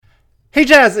Hey,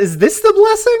 Jazz, is this the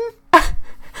blessing?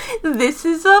 This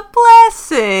is a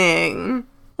blessing.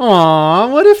 Aw,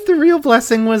 what if the real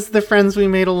blessing was the friends we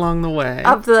made along the way?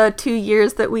 Of the 2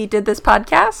 years that we did this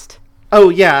podcast? Oh,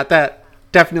 yeah,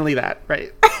 definitely that,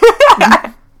 right.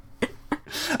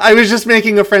 I was just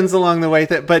making a friends along the way,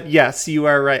 but yes, you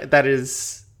are right. That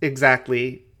is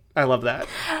exactly, I love that.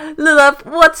 Lilith,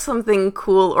 what's something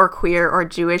cool or queer or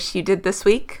Jewish you did this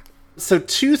week? So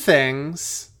 2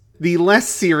 things. The less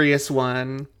serious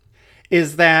one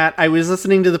is that I was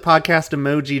listening to the podcast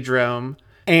Emoji Drome,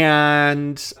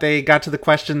 and they got to the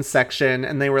questions section,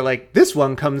 and they were like, this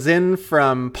one comes in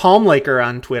from Palm Laker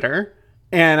on Twitter.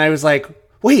 And I was like,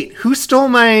 wait, who stole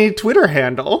my Twitter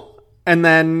handle? And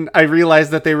then I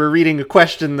realized that they were reading a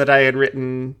question that I had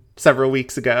written several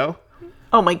weeks ago.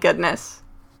 Oh my goodness.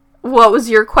 What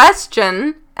was your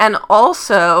question? And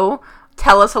also,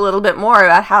 tell us a little bit more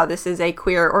about how this is a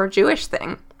queer or Jewish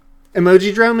thing.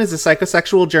 Emoji Drome is a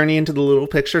psychosexual journey into the little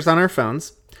pictures on our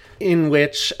phones, in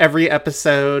which every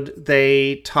episode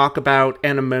they talk about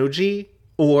an emoji,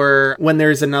 or when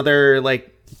there's another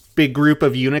big group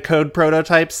of Unicode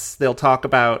prototypes, they'll talk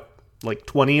about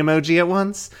 20 emoji at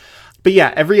once. But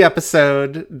yeah, every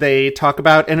episode they talk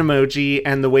about an emoji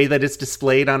and the way that it's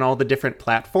displayed on all the different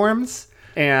platforms.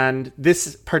 And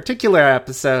this particular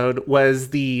episode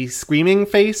was the screaming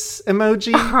face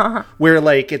emoji, where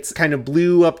it's kind of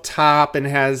blue up top and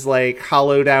has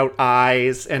hollowed out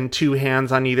eyes and 2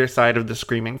 hands on either side of the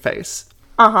screaming face.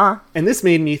 And this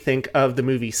made me think of the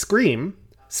movie Scream.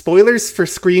 Spoilers for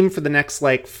Scream for the next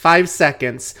 5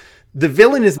 seconds. The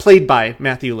villain is played by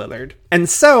Matthew Lillard. And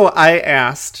so I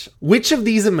asked, which of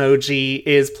these emoji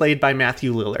is played by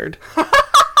Matthew Lillard?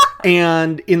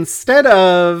 And instead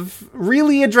of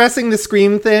really addressing the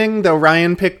Scream thing, though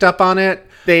Ryan picked up on it,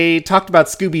 they talked about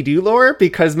Scooby-Doo lore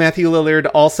because Matthew Lillard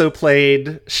also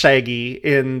played Shaggy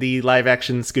in the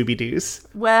live-action Scooby-Doos.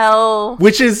 Well...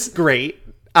 Which is great.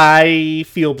 I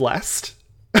feel blessed.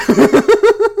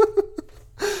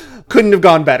 Couldn't have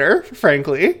gone better,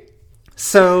 frankly.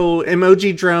 So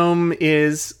Emoji Drome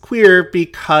is queer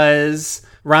because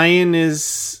Ryan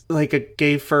is a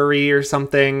gay furry or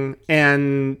something,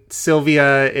 and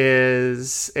Sylvia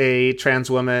is a trans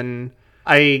woman.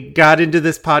 I got into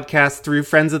this podcast through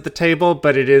Friends at the Table,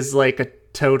 but it is a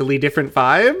totally different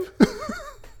vibe.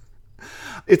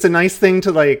 It's a nice thing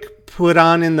to put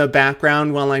on in the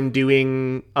background while I'm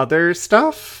doing other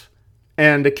stuff.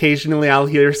 And occasionally I'll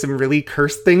hear some really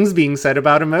cursed things being said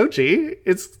about emoji.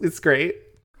 It's great.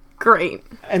 Great.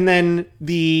 And then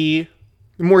the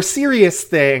more serious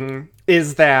thing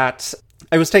is that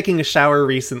I was taking a shower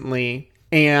recently,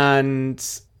 and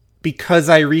because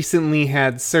I recently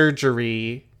had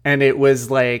surgery, and it was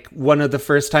one of the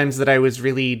first times that I was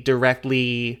really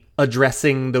directly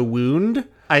addressing the wound,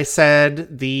 I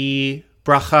said the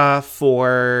bracha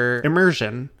for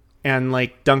immersion and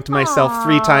dunked myself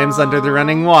 3 times under the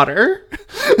running water.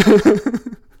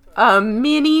 A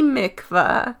mini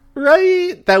mikvah.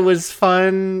 Right? That was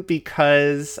fun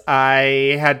because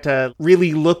I had to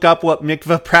really look up what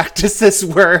mikvah practices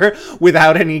were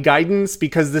without any guidance,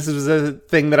 because this was a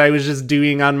thing that I was just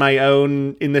doing on my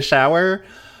own in the shower.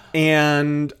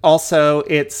 And also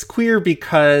it's queer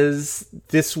because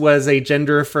this was a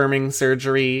gender-affirming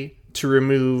surgery to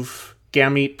remove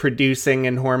gamete-producing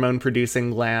and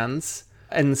hormone-producing glands.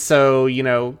 And so,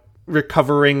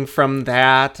 recovering from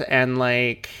that and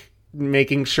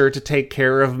making sure to take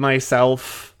care of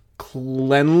myself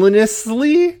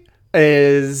cleanlinessly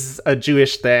is a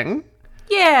Jewish thing.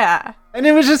 Yeah. And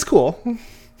it was just cool.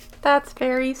 That's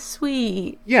very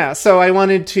sweet. Yeah, so I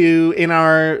wanted to, in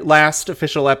our last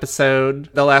official episode,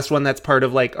 the last one that's part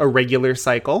of a regular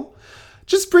cycle,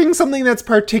 just bring something that's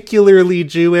particularly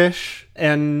Jewish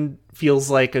and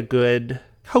feels like a good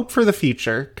hope for the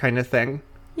future kind of thing.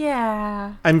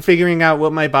 Yeah. I'm figuring out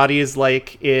what my body is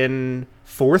like in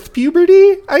 4th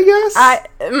puberty, I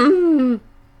guess?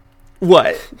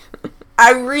 What?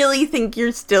 I really think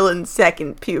you're still in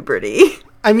 2nd puberty.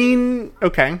 I mean,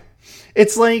 okay.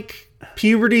 It's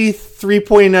puberty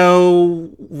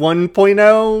 3.0,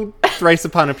 1.0, thrice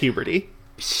upon a puberty.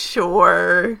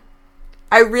 Sure.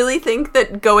 I really think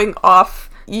that going off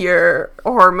your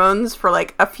hormones for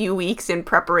a few weeks in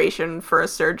preparation for a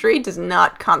surgery does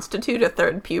not constitute a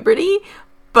 3rd puberty,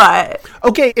 but...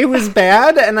 Okay, it was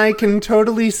bad, and I can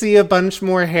totally see a bunch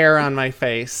more hair on my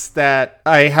face that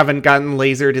I haven't gotten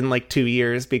lasered in 2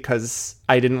 years because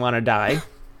I didn't want to die.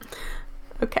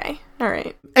 Okay,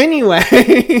 alright. Anyway,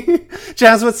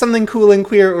 Jazz, what's something cool and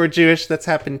queer or Jewish that's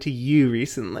happened to you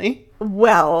recently?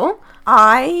 Well,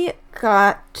 I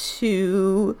got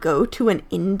to go to an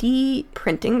indie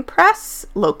printing press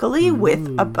locally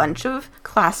with a bunch of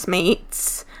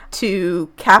classmates to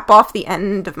cap off the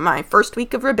end of my first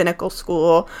week of rabbinical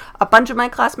school. A bunch of my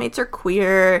classmates are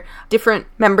queer. Different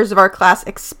members of our class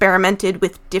experimented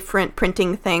with different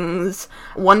printing things.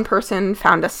 One person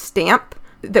found a stamp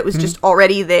that was just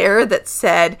already there that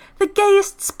said, "The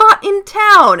gayest spot in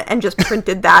town," and just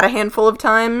printed that a handful of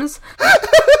times.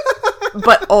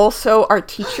 But also our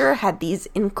teacher had these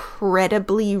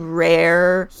incredibly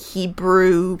rare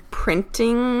Hebrew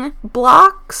printing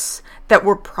blocks that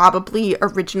were probably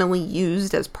originally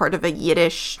used as part of a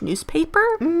Yiddish newspaper.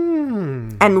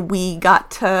 And we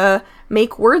got to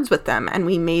make words with them, and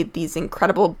we made these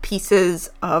incredible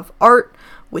pieces of art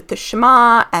with the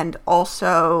Shema, and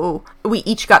also we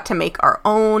each got to make our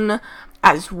own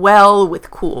as well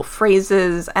with cool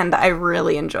phrases, and I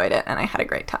really enjoyed it, and I had a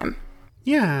great time.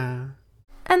 Yeah.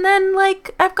 And then,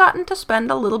 I've gotten to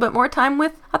spend a little bit more time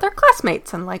with other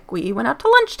classmates, and, we went out to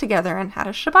lunch together and had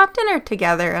a Shabbat dinner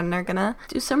together, and they're gonna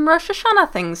do some Rosh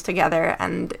Hashanah things together,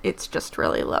 and it's just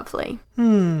really lovely.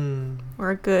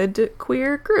 We're a good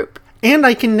queer group. And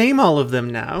I can name all of them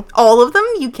now. All of them?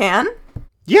 You can?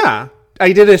 Yeah.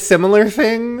 I did a similar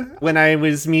thing when I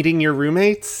was meeting your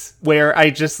roommates, where I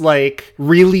just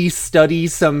really study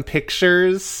some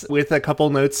pictures with a couple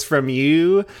notes from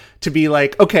you to be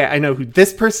like, okay, I know who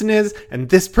this person is, and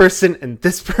this person, and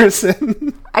this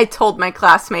person. I told my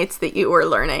classmates that you were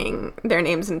learning their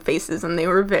names and faces, and they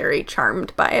were very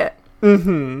charmed by it.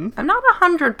 I'm not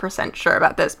 100% sure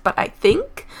about this, but I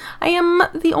think I am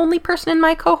the only person in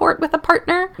my cohort with a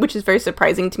partner, which is very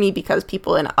surprising to me because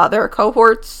people in other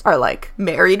cohorts are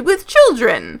married with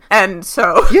children. And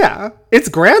so... Yeah, it's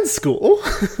grad school.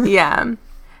 Yeah.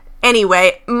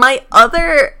 Anyway, my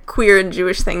other queer and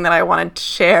Jewish thing that I wanted to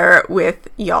share with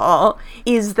y'all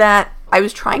is that I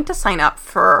was trying to sign up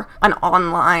for an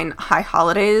online High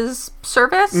Holidays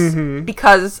service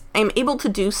because I'm able to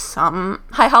do some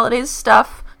High Holidays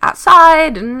stuff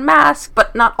outside and mask,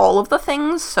 but not all of the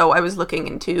things. So I was looking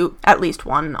into at least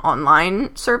one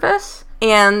online service.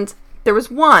 And there was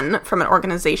one from an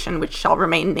organization which shall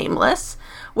remain nameless,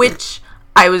 which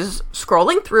I was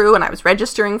scrolling through and I was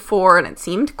registering for, and it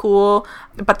seemed cool,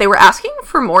 but they were asking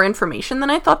for more information than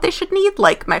I thought they should need,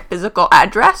 like my physical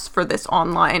address for this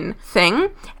online thing.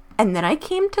 And then I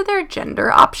came to their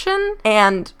gender option,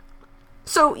 and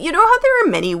so you know how there are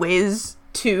many ways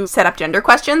to set up gender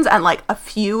questions, and a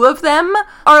few of them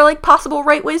are possible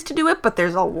right ways to do it, but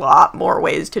there's a lot more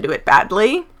ways to do it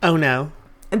badly. Oh no.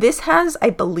 This has, I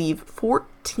believe,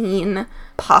 14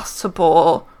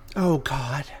 possible... Oh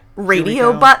god.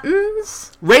 radio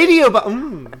buttons.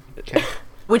 Okay.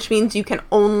 Which means you can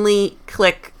only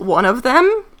click one of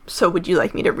them. So would you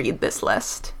like me to read this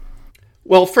list?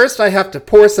 Well, first I have to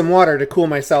pour some water to cool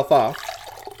myself off.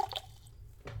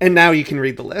 And now you can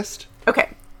read the list. Okay.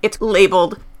 It's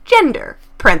labeled gender,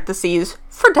 parentheses,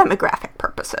 for demographic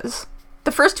purposes.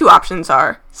 The first two options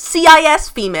are CIS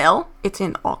female. It's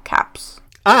in all caps.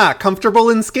 Ah, comfortable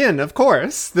in skin, of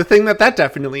course. The thing that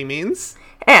definitely means.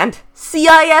 And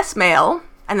CIS male.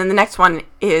 And then the next one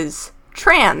is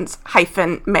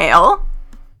trans-male.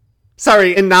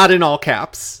 Sorry, and not in all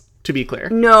caps, to be clear.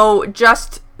 No,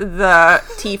 just the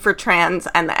T for trans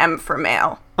and the M for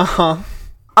male. Uh-huh.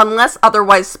 Unless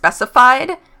otherwise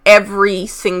specified, every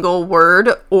single word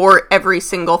or every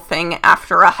single thing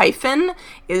after a hyphen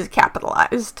is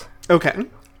capitalized. Okay.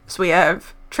 So we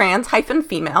have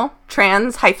trans-female,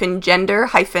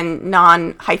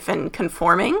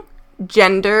 trans-gender-non-conforming,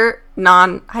 gender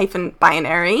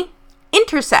non-binary,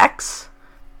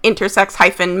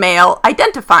 intersex-male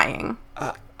identifying,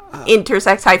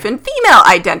 intersex-female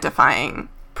identifying,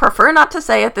 prefer not to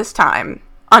say at this time,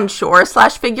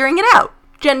 unsure/figuring it out,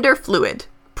 gender fluid,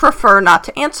 prefer not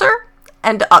to answer,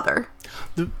 and other.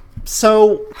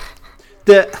 So,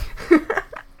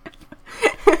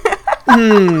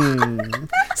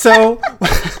 So,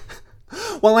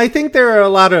 well, I think there are a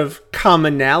lot of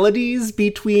commonalities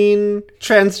between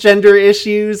transgender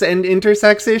issues and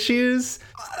intersex issues.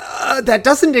 That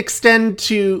doesn't extend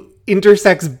to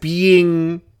intersex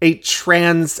being a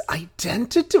trans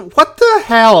identity. What the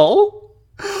hell?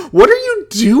 What are you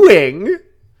doing?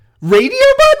 Radio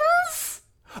buttons?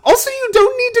 Also, you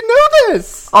don't need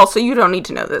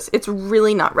to know this. It's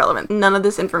really not relevant. None of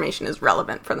this information is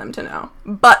relevant for them to know.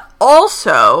 But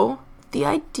also, the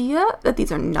idea that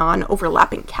these are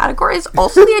non-overlapping categories,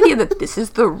 also the idea that this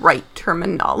is the right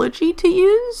terminology to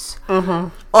use.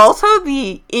 Also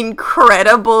the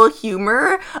incredible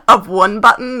humor of one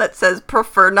button that says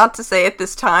prefer not to say at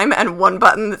this time and one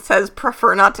button that says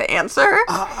prefer not to answer.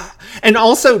 And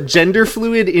also gender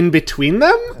fluid in between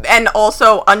them? And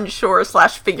also unsure /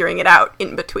 figuring it out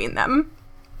in between them.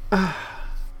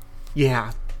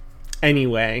 Yeah.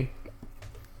 Anyway.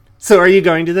 So are you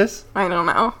going to this? I don't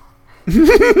know.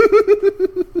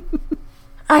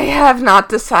 I have not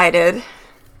decided.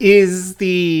 Is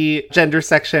the gender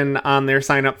section on their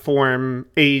sign-up form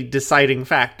a deciding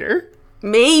factor?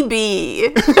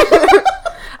 Maybe.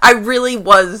 I really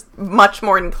was much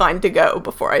more inclined to go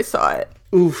before I saw it.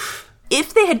 Oof.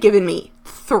 If they had given me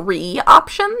 3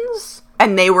 options,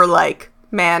 and they were like,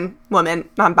 man, woman,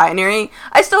 non-binary,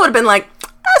 I still would have been like,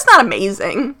 that's not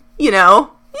amazing. You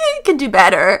know? You could do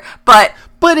better. But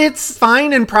it's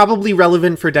fine and probably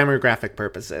relevant for demographic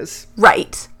purposes.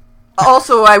 Right.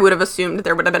 Also, I would have assumed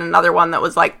there would have been another one that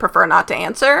was like, prefer not to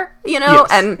answer, you know? Yes.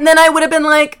 And then I would have been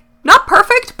like, not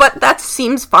perfect, but that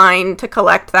seems fine to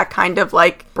collect that kind of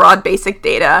like broad basic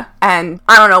data. And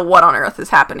I don't know what on earth is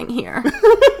happening here.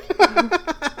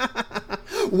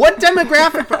 What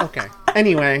demographic? Okay.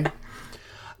 Anyway,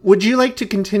 would you like to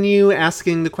continue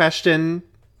asking the question,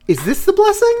 is this the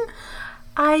blessing?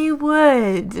 I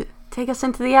would. Take us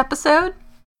into the episode.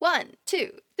 1,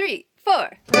 2, 3,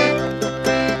 4.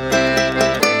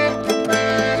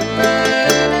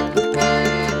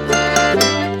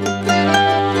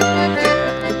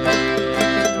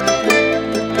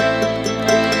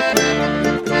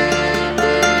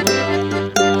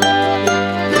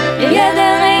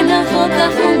 Jeder eine grote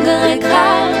hungrig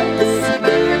Haus.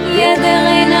 Jeder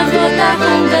eine grote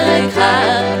hungrig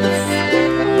Haus.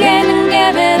 Gehen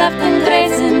geben auf den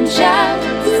großen Schatz.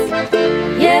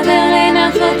 Jeder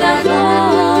eine grote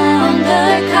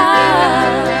hungrig Haus.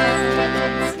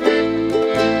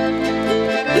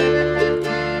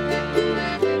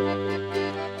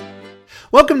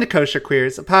 Welcome to Kosher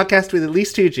Queers, a podcast with at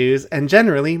least 2 Jews and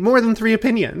generally more than 3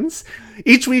 opinions.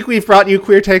 Each week we've brought you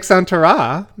queer takes on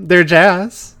Torah. They're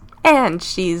Jazz. And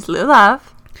she's Lulav.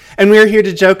 And we're here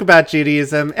to joke about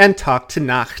Judaism and talk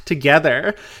Tanakh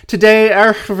together. Today,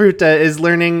 our Chavruta is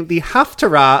learning the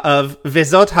Haftarah of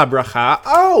Vezot HaBracha.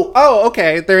 Oh,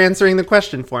 okay. They're answering the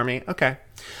question for me. Okay.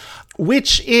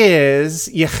 Which is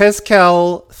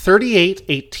Yechezkel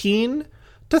 38:18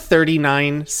 to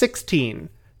 39:16.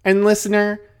 And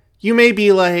listener, you may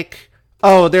be like,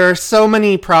 oh, there are so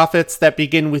many prophets that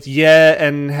begin with Yeh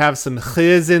and have some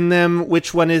Chiz in them.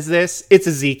 Which one is this? It's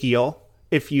Ezekiel,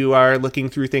 if you are looking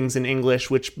through things in English,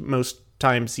 which most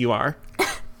times you are.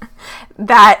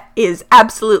 That is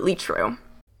absolutely true.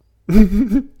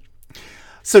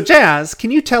 So, Jazz, can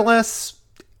you tell us,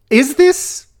 is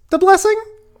this the blessing?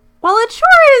 Well, it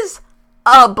sure is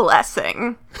a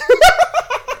blessing.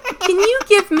 Can you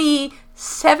give me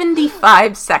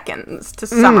 75 seconds to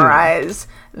summarize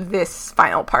this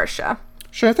final parsha?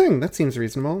 Sure thing. That seems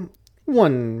reasonable.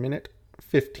 1 minute,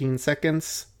 15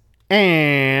 seconds,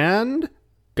 and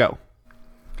go.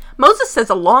 Moses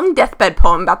says a long deathbed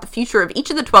poem about the future of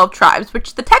each of the 12 tribes,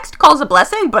 which the text calls a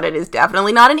blessing, but it is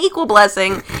definitely not an equal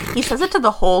blessing. He says it to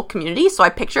the whole community, so I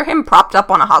picture him propped up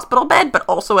on a hospital bed, but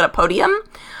also at a podium.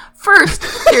 First,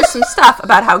 there's some stuff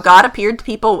about how God appeared to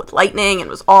people with lightning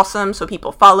and was awesome, so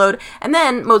people followed, and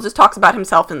then Moses talks about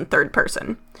himself in the third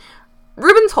person.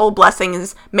 Reuben's whole blessing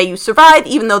is, may you survive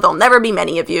even though there'll never be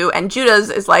many of you, and Judah's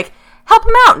is like, help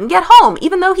him out and get home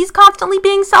even though he's constantly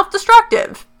being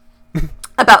self-destructive.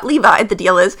 About Levi, the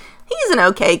deal is, he's an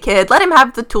okay kid, let him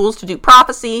have the tools to do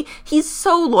prophecy, he's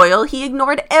so loyal, he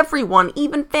ignored everyone,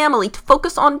 even family, to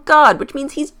focus on God, which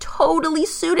means he's totally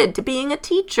suited to being a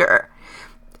teacher.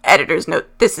 Editor's note,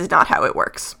 this is not how it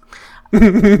works.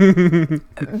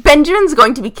 Benjamin's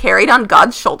going to be carried on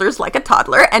God's shoulders like a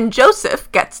toddler, and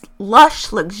Joseph gets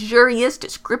lush, luxurious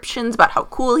descriptions about how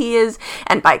cool he is,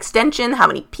 and by extension, how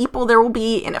many people there will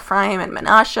be in Ephraim and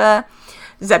Manasseh.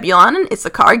 Zebulun and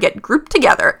Issachar get grouped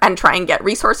together and try and get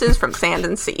resources from sand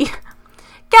and sea.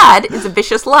 Gad is a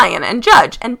vicious lion and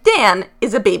judge, and Dan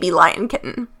is a baby lion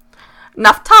kitten.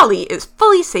 Naphtali is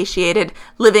fully satiated,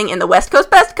 living in the West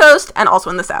Coast, and also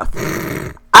in the South.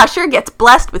 Asher gets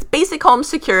blessed with basic home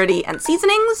security and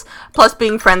seasonings, plus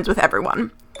being friends with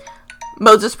everyone.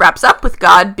 Moses wraps up with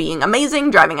God being amazing,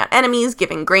 driving out enemies,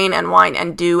 giving grain and wine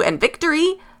and dew and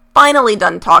victory. Finally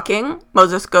done talking,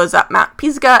 Moses goes up Mount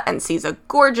Pisgah and sees a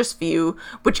gorgeous view,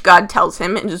 which God tells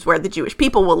him is where the Jewish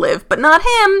people will live, but not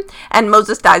him, and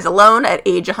Moses dies alone at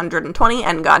age 120,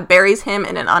 and God buries him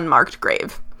in an unmarked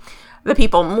grave. The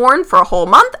people mourn for a whole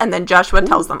month, and then Joshua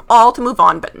tells them all to move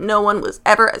on, but no one was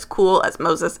ever as cool as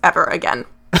Moses ever again.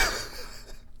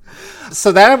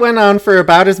 So that went on for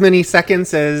about as many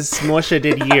seconds as Moshe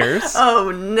did years. Oh,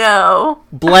 no.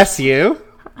 Bless you.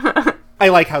 I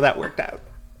like how that worked out.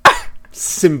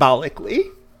 Symbolically.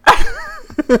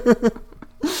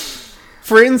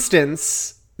 For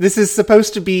instance, this is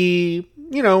supposed to be,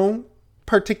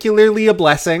 particularly a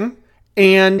blessing,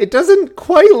 and it doesn't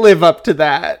quite live up to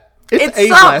that. It's a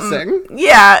blessing.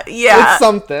 Yeah. It's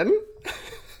something.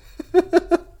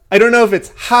 I don't know if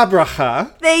it's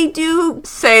habracha. They do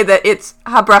say that it's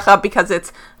habracha because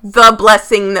it's the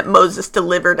blessing that Moses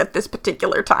delivered at this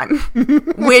particular time.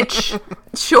 Which,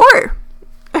 sure.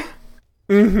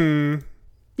 Mm-hmm.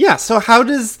 Yeah, so how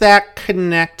does that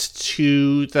connect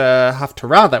to the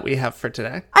Haftarah that we have for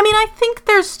today? I mean, I think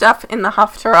there's stuff in the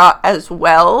Haftarah as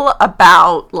well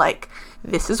about,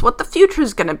 this is what the future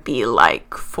is going to be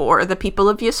like for the people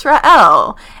of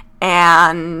Yisrael.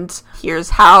 And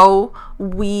here's how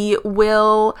we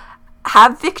will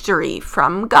have victory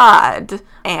from God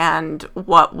and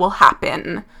what will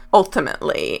happen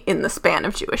ultimately in the span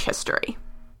of Jewish history.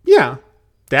 Yeah,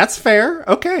 that's fair.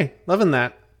 Okay, loving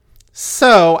that.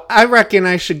 So I reckon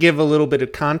I should give a little bit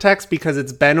of context because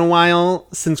it's been a while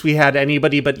since we had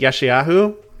anybody but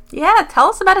Yeshayahu. Yeah, tell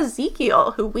us about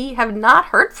Ezekiel, who we have not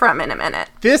heard from in a minute.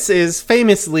 This is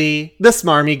famously the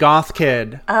smarmy goth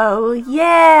kid. Oh,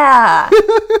 yeah.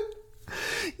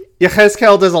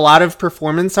 Yechezkel does a lot of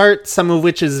performance art, some of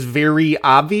which is very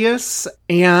obvious,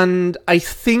 and I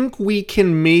think we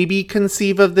can maybe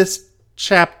conceive of this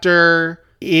chapter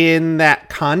in that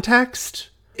context.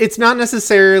 It's not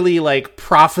necessarily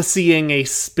prophesying a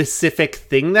specific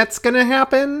thing that's going to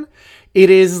happen. It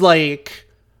is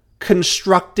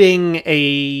constructing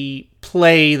a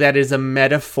play that is a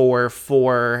metaphor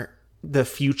for the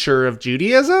future of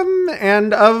Judaism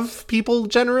and of people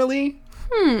generally.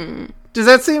 Does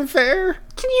that seem fair?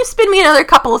 Can you spin me another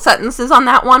couple of sentences on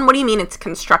that one? What do you mean it's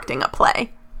constructing a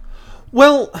play?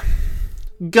 Well,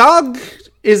 Gog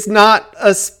is not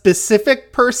a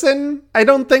specific person, I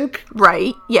don't think.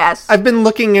 Right, yes. I've been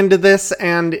looking into this,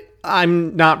 and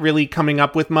I'm not really coming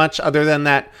up with much other than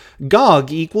that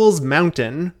Gog equals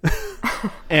mountain.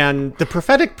 And the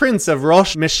prophetic prince of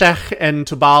Rosh, Meshech, and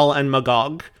Tubal, and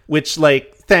Magog. Which,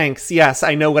 thanks, yes,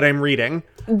 I know what I'm reading.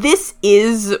 This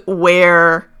is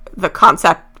where the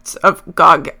concepts of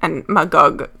Gog and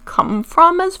Magog come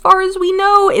from, as far as we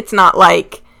know. It's not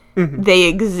they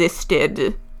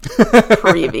existed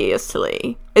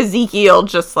previously. Ezekiel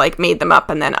just made them up,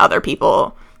 and then other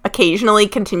people occasionally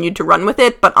continued to run with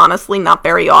it, but honestly not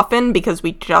very often because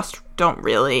we just don't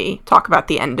really talk about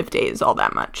the end of days all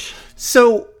that much.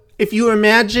 So if you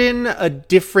imagine a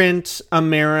different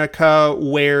America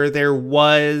where there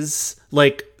was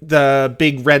the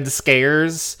big Red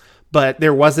Scares, but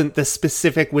there wasn't the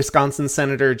specific Wisconsin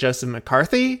Senator Joseph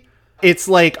McCarthy, it's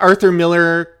like Arthur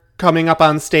Miller coming up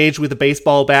on stage with a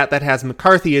baseball bat that has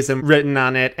McCarthyism written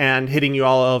on it and hitting you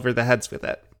all over the heads with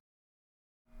it.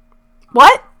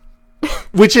 What?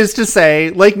 Which is to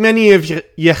say, like many of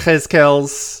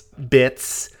Yechezkel's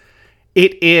bits,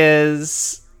 it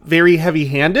is very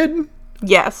heavy-handed.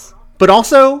 Yes. But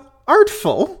also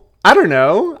artful. I don't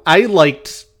know. I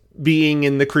liked being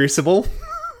in the Crucible.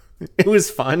 It was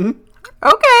fun.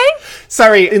 Okay.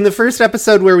 Sorry, in the first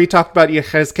episode where we talked about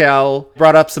Yechezkel,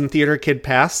 brought up some Theater Kid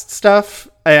Past stuff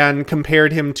and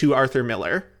compared him to Arthur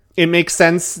Miller. It makes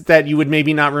sense that you would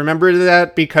maybe not remember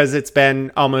that because it's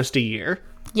been almost a year.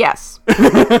 Yes.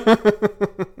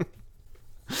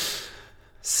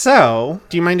 So,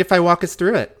 do you mind if I walk us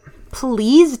through it?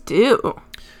 Please do.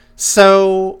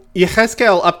 So,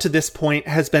 Yechezkel up to this point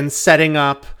has been setting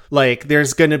up,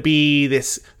 there's going to be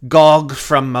this Gog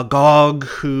from Magog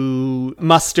who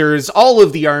musters all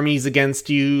of the armies against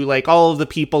you, all of the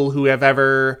people who have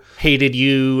ever hated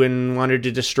you and wanted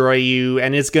to destroy you,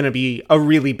 and it's going to be a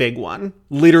really big one.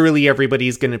 Literally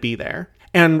everybody's going to be there.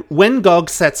 And when Gog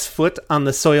sets foot on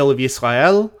the soil of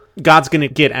Yisrael, God's going to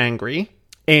get angry,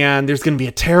 and there's going to be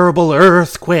a terrible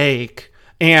earthquake.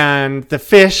 And the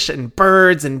fish and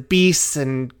birds and beasts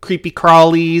and creepy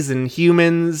crawlies and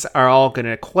humans are all going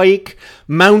to quake.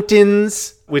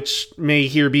 Mountains, which may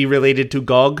here be related to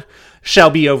Gog, shall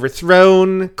be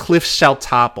overthrown. Cliffs shall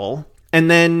topple.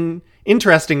 And then,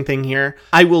 interesting thing here,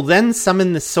 I will then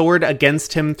summon the sword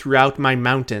against him throughout my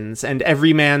mountains, and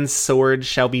every man's sword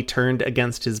shall be turned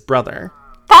against his brother.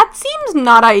 That seems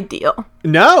not ideal.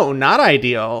 No, not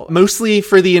ideal. Mostly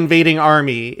for the invading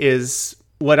army is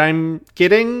what I'm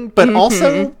getting, but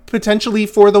also potentially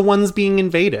for the ones being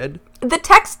invaded. The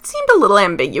text seemed a little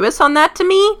ambiguous on that to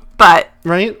me, but...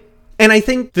 Right? And I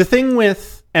think the thing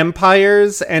with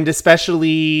empires, and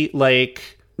especially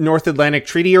like North Atlantic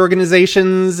Treaty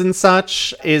Organizations and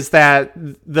such, is that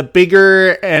the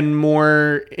bigger and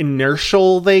more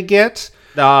inertial they get,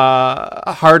 the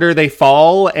harder they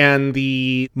fall and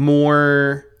the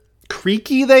more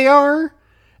creaky they are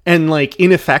and like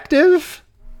ineffective.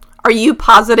 Are you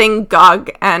positing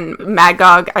Gog and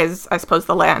Magog, as I suppose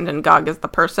the land and Gog as the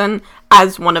person,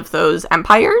 as one of those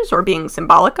empires, or being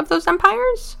symbolic of those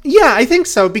empires? Yeah, I think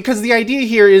so, because the idea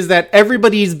here is that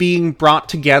everybody's being brought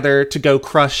together to go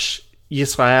crush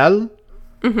Yisrael.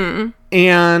 Mm-hmm.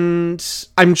 And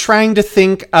I'm trying to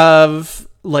think of,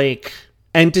 like,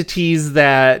 entities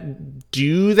that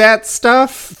do that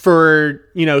stuff for,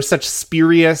 you know, such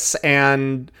spurious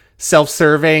and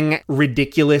self-serving,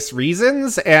 ridiculous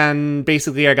reasons, and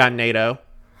basically I got NATO.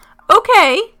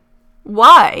 Okay.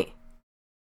 Why?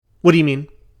 What do you mean?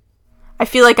 I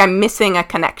feel like I'm missing a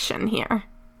connection here.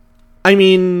 I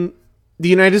mean, the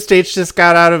United States just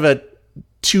got out of a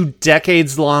 2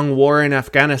 decades long war in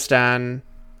Afghanistan.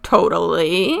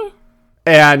 Totally.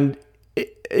 And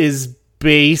is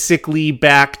basically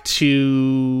back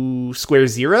to square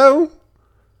zero,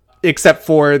 except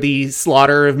for the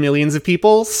slaughter of millions of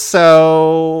people.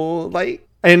 So, like,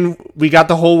 and we got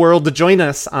the whole world to join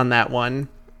us on that one.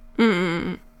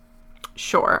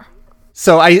 Sure.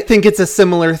 So I think it's a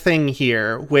similar thing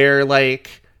here, where,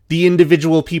 like, the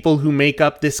individual people who make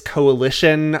up this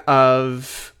coalition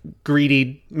of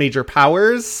greedy major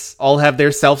powers all have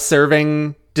their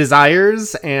self-serving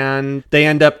desires, and they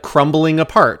end up crumbling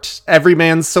apart. Every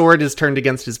man's sword is turned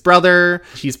against his brother.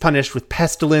 He's punished with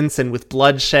pestilence and with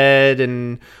bloodshed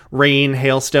and rain,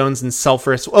 hailstones, and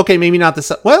sulfurous... Okay, maybe not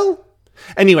the... Well,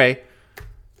 anyway.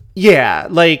 Yeah,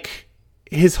 like,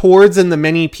 his hordes and the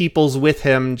many peoples with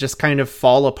him just kind of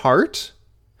fall apart.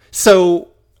 So,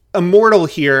 Immortal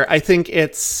here, I think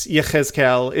it's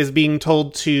Yechezkel, is being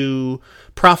told to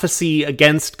prophesy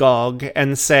against Gog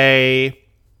and say,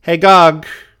 hey, Gog,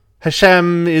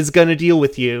 Hashem is going to deal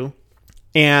with you,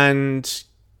 and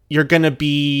you're going to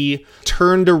be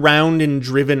turned around and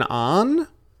driven on,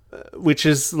 which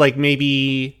is like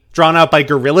maybe drawn out by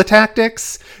guerrilla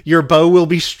tactics. Your bow will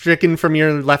be stricken from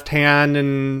your left hand,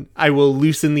 and I will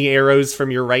loosen the arrows from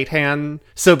your right hand.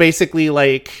 So basically,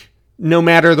 like, no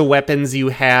matter the weapons you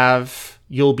have,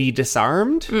 you'll be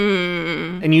disarmed,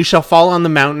 and you shall fall on the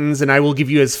mountains, and I will give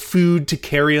you as food to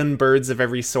carrion birds of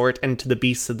every sort and to the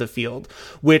beasts of the field,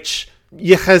 which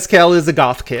Yechezkel is a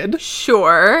goth kid.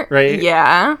 Sure. Right?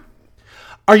 Yeah.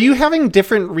 Are you having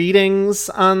different readings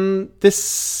on this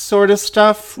sort of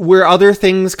stuff? Were other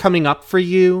things coming up for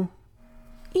you?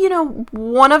 You know,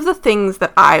 one of the things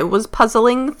that I was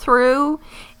puzzling through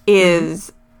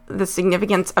is the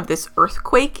significance of this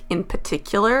earthquake in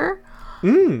particular.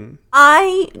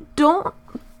 I don't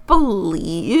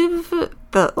believe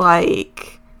that,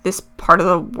 like, this part of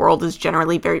the world is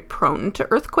generally very prone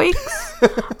to earthquakes.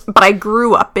 But I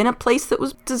grew up in a place that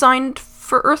was designed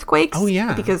for earthquakes. Oh,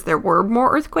 yeah. Because there were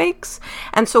more earthquakes.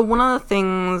 And so one of the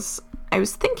things I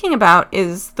was thinking about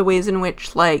is the ways in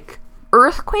which, like,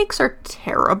 earthquakes are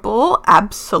terrible,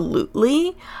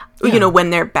 absolutely, you know, when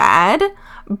they're bad.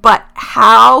 But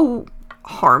how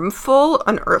harmful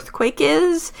an earthquake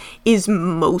is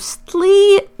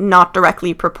mostly not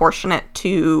directly proportionate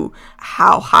to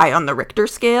how high on the Richter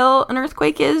scale an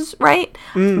earthquake is, right?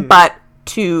 But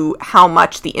to how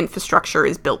much the infrastructure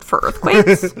is built for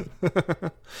earthquakes.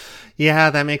 Yeah,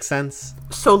 that makes sense.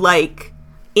 So, like,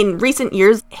 in recent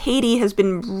years, Haiti has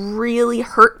been really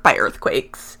hurt by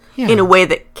earthquakes in a way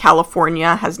that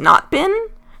California has not been.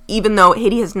 Even though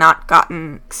Haiti has not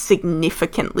gotten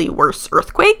significantly worse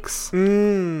earthquakes,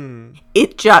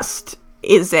 it just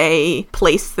is a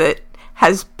place that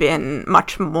has been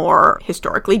much more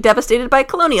historically devastated by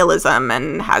colonialism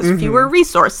and has fewer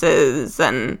resources.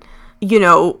 And, you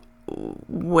know,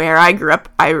 where I grew up,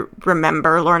 I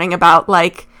remember learning about,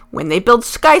 like, when they build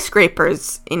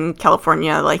skyscrapers in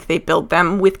California, like, they build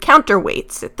them with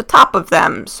counterweights at the top of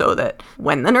them so that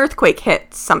when an earthquake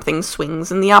hits, something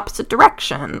swings in the opposite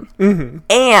direction.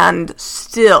 And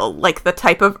still, like, the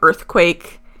type of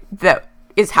earthquake that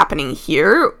is happening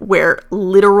here, where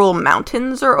literal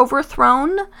mountains are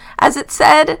overthrown, as it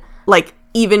said, like,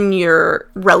 even your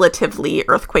relatively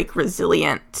earthquake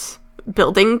resilient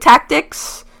building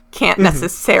tactics can't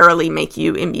necessarily make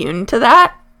you immune to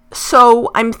that.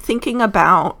 So I'm thinking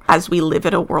about, as we live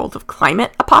in a world of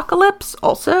climate apocalypse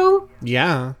also.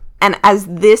 Yeah. And as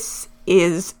this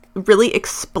is really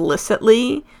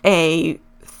explicitly a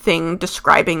thing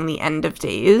describing the end of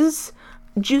days,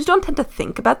 Jews don't tend to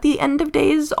think about the end of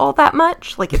days all that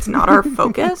much. Like, it's not our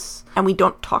focus, and we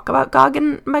don't talk about Gog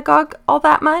and Magog all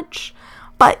that much.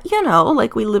 But, you know,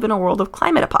 like, we live in a world of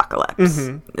climate apocalypse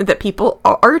that people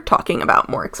are talking about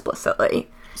more explicitly.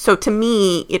 So to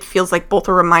me, it feels like both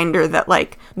a reminder that,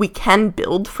 like, we can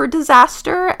build for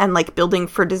disaster, and, like, building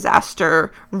for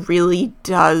disaster really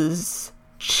does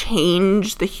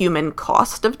change the human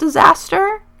cost of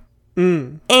disaster.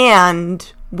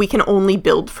 And we can only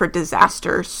build for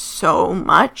disaster so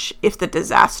much if the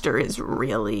disaster is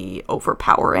really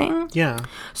overpowering. Yeah.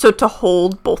 So to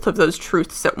hold both of those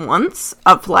truths at once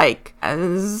of, like,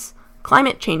 as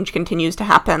climate change continues to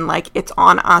happen, like, it's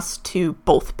on us to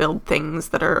both build things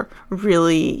that are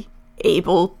really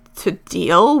able to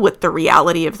deal with the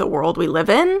reality of the world we live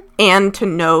in, and to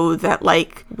know that,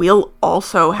 like, we'll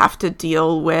also have to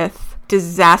deal with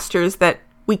disasters that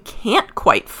we can't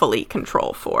quite fully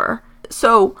control for.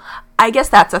 So I guess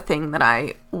that's a thing that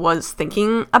I was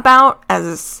thinking about,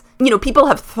 as, you know, people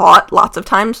have thought lots of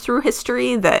times through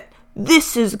history that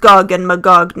this is Gog and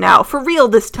Magog now, for real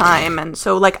this time. And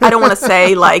so, like, I don't want to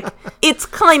say, like, it's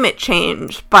climate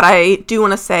change, but I do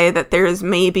want to say that there is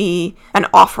maybe an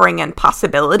offering and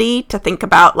possibility to think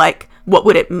about, like, what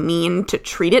would it mean to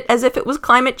treat it as if it was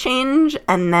climate change?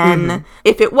 And then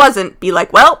if it wasn't, be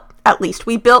like, well, at least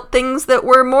we built things that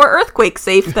were more earthquake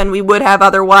safe than we would have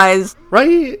otherwise.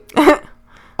 Right.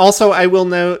 Also, I will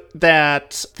note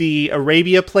that the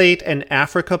Arabia Plate and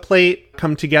Africa Plate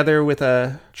come together with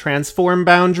a transform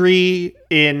boundary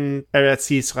in Eretz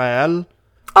Yisrael.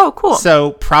 Oh, cool.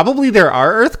 So probably there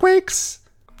are earthquakes?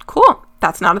 Cool.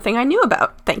 That's not a thing I knew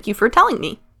about. Thank you for telling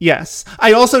me. Yes.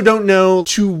 I also don't know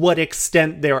to what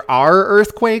extent there are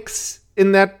earthquakes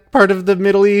in that part of the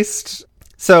Middle East.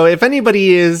 So if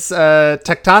anybody is a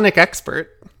tectonic expert,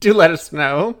 do let us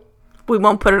know. We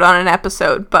won't put it on an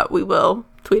episode, but we will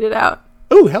tweet it out.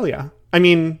 Ooh, hell yeah. I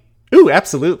mean, ooh,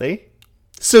 absolutely.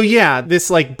 So yeah,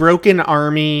 this, like, broken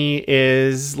army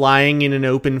is lying in an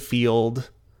open field.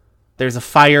 There's a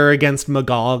fire against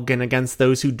Magog and against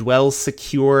those who dwell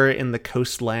secure in the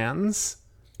coastlands.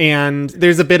 And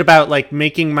there's a bit about, like,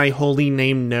 making my holy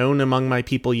name known among my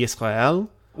people Yisrael,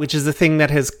 which is a thing that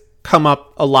has come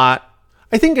up a lot,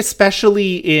 I think,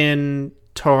 especially in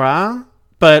Torah,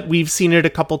 but we've seen it a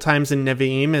couple times in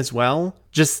Nevi'im as well.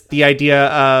 Just the idea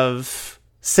of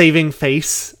saving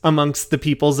face amongst the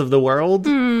peoples of the world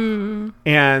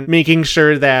and making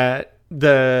sure that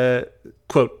the,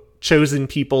 quote, chosen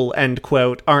people, end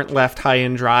quote, aren't left high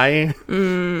and dry.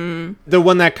 The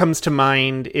one that comes to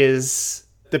mind is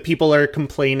the people are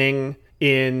complaining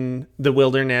in the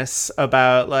wilderness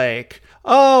about, like,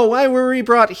 oh, why were we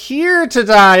brought here to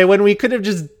die when we could have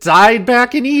just died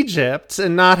back in Egypt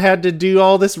and not had to do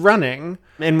all this running?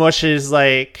 And Moshe is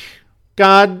like,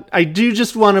 God, I do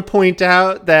just want to point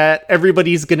out that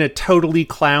everybody's going to totally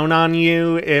clown on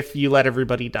you if you let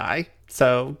everybody die.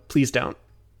 So please don't.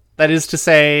 That is to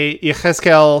say,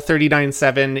 Yechezkel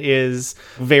 39:7 is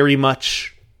very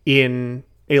much in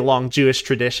a long Jewish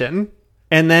tradition.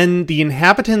 And then the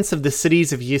inhabitants of the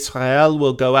cities of Yisrael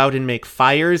will go out and make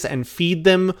fires and feed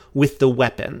them with the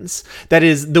weapons. That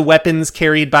is, the weapons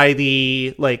carried by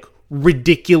the, like,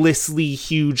 ridiculously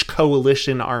huge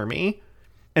coalition army.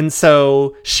 And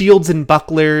so, shields and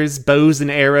bucklers, bows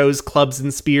and arrows, clubs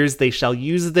and spears, they shall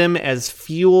use them as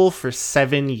fuel for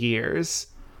 7 years.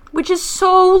 Which is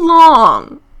so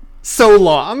long. So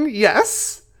long,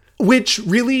 yes. Which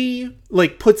really,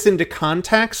 like, puts into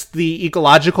context the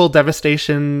ecological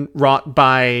devastation wrought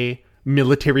by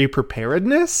military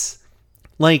preparedness.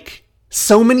 Like,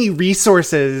 so many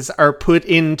resources are put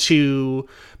into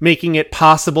making it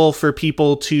possible for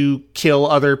people to kill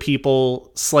other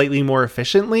people slightly more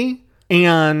efficiently.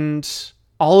 And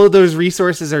all of those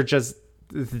resources are just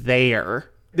there.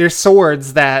 They're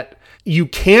swords that you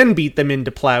can beat them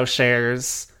into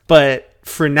plowshares, but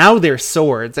for now they're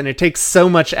swords, and it takes so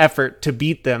much effort to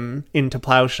beat them into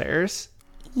plowshares.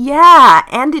 Yeah,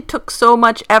 and it took so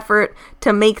much effort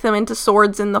to make them into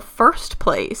swords in the first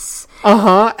place.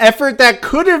 Effort that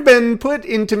could have been put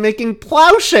into making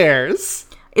plowshares.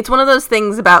 It's one of those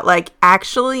things about, like,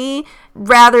 actually,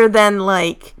 rather than,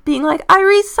 like, being like, I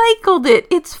recycled it,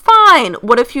 it's fine.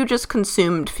 What if you just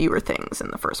consumed fewer things in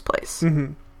the first place?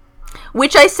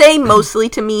 Which I say mostly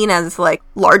to mean as, like,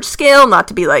 large scale, not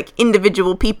to be like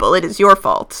individual people. It is your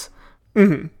fault.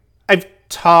 I've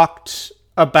talked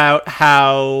about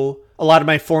how a lot of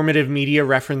my formative media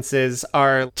references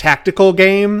are tactical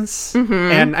games.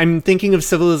 And I'm thinking of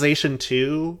Civilization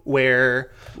 2,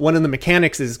 where one of the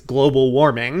mechanics is global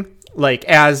warming. Like,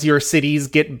 as your cities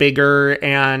get bigger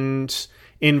and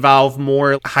involve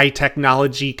more high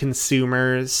technology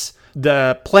consumers,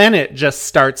 the planet just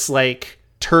starts like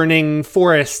turning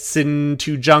forests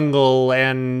into jungle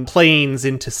and plains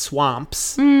into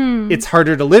swamps. It's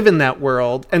harder to live in that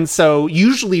world. And so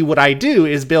usually what I do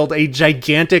is build a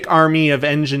gigantic army of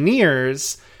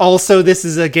engineers. Also, this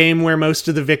is a game where most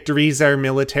of the victories are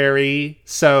military.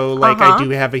 So like I do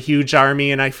have a huge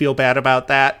army and I feel bad about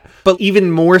that. But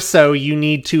even more so, you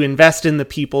need to invest in the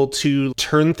people to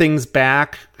turn things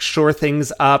back, shore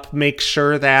things up, make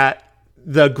sure that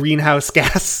the greenhouse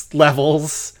gas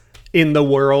levels in the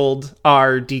world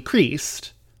are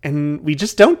decreased. And we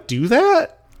just don't do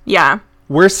that. Yeah.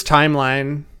 Worst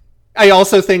timeline. I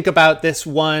also think about this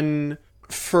one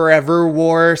forever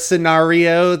war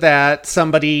scenario that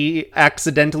somebody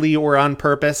accidentally or on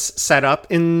purpose set up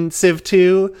in Civ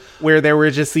 2, where there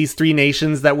were just these three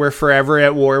nations that were forever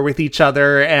at war with each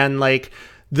other, and like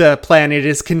the planet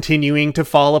is continuing to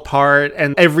fall apart,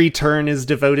 and every turn is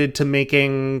devoted to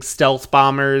making stealth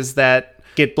bombers that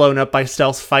get blown up by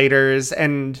stealth fighters,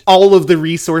 and all of the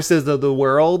resources of the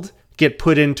world get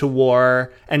put into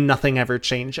war, and nothing ever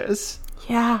changes.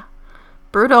 Yeah.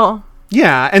 Brutal.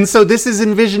 Yeah, and so this is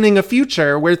envisioning a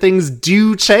future where things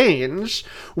do change,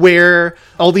 where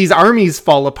all these armies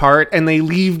fall apart and they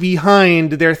leave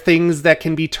behind their things that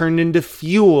can be turned into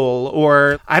fuel,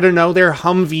 or, I don't know, their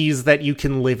Humvees that you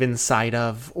can live inside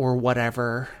of, or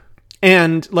whatever.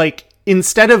 And, like,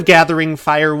 instead of gathering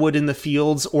firewood in the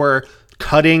fields or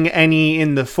cutting any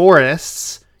in the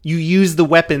forests, you use the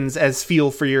weapons as fuel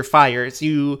for your fires.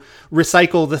 You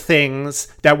recycle the things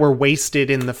that were wasted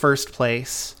in the first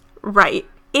place. Right.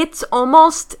 It's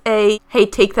almost a, hey,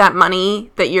 take that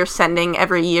money that you're sending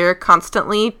every year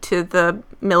constantly to the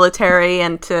military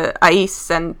and to ICE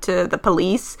and to the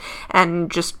police, and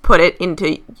just put it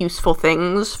into useful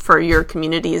things for your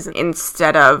communities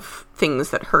instead of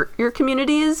things that hurt your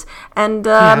communities, and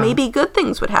maybe good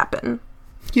things would happen.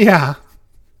 Yeah.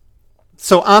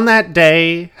 So on that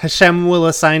day, Hashem will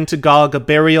assign to Gog a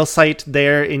burial site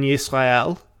there in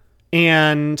Yisrael.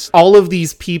 And all of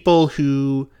these people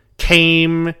who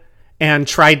came and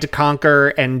tried to conquer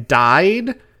and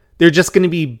died, they're just going to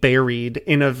be buried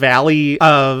in a valley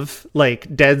of,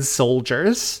 like, dead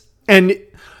soldiers. And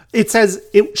it says,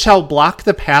 it shall block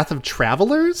the path of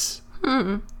travelers,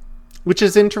 which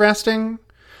is interesting.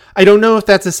 I don't know if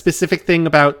that's a specific thing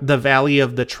about the Valley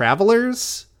of the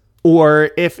Travelers, or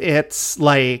if it's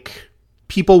like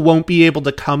people won't be able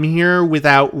to come here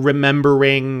without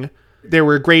remembering there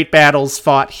were great battles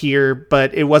fought here,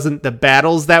 but it wasn't the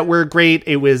battles that were great,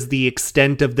 it was the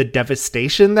extent of the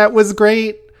devastation that was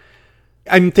great.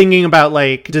 I'm thinking about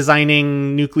like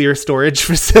designing nuclear storage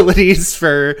facilities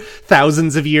for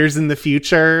thousands of years in the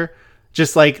future.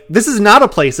 Just like, this is not a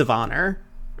place of honor.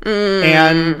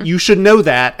 And you should know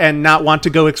that and not want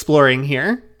to go exploring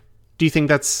here. Do you think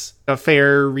that's a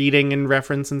fair reading and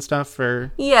reference and stuff?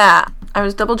 Or yeah, I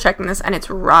was double checking this, and it's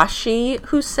Rashi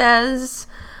who says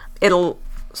it'll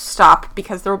stop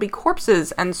because there will be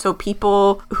corpses, and so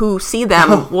people who see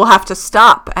them will have to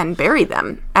stop and bury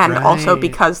them, and also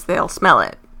because they'll smell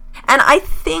it. And I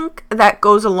think that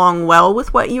goes along well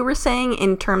with what you were saying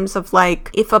in terms of, like,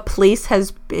 if a place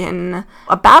has been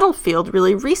a battlefield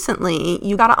really recently,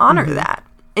 you gotta honor that.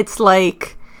 It's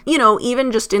like, you know,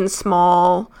 even just in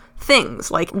small things,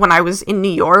 like when I was in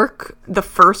New York, the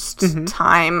first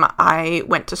time I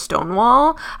went to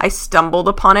Stonewall, I stumbled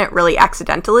upon it really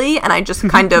accidentally, and I just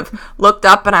kind of looked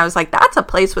up and I was like, that's a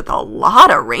place with a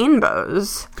lot of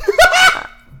rainbows.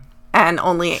 And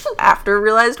only after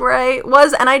realized where I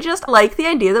was. And I just like the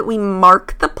idea that we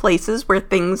mark the places where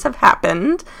things have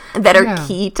happened that are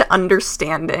key to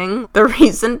understanding the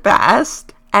recent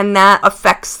past, and that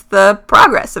affects the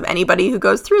progress of anybody who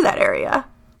goes through that area.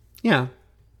 Yeah.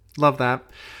 Love that.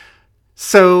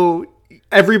 So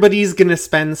everybody's going to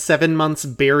spend 7 months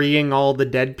burying all the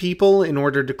dead people in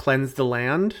order to cleanse the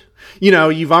land. You know,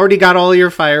 you've already got all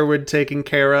your firewood taken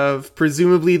care of.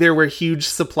 Presumably there were huge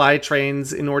supply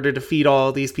trains in order to feed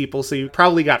all these people, so you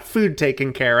probably got food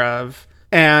taken care of.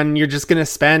 And you're just going to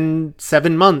spend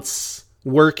 7 months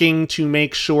working to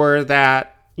make sure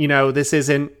that, you know, this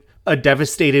isn't a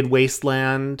devastated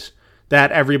wasteland,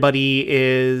 that everybody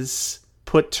is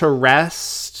put to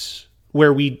rest,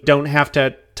 where we don't have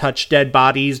to touch dead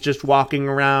bodies just walking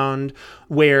around,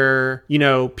 where, you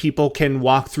know, people can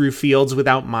walk through fields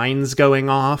without mines going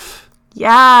off.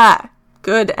 Yeah,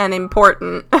 good and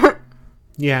important.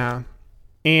 Yeah.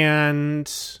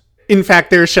 And in fact,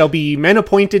 there shall be men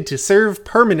appointed to serve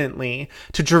permanently,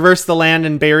 to traverse the land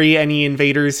and bury any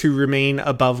invaders who remain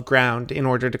above ground in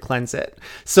order to cleanse it.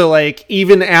 So, like,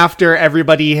 even after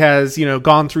everybody has, you know,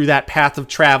 gone through that path of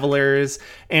travelers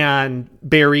and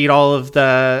buried all of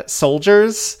the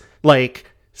soldiers,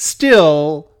 Like,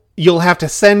 still, you'll have to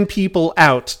send people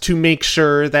out to make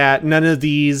sure that none of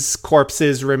these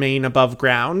corpses remain above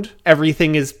ground.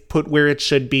 Everything is put where it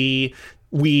should be.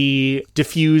 We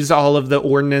diffuse all of the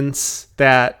ordnance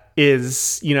that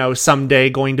is, someday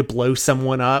going to blow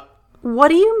someone up. What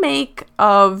do you make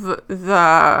of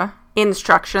the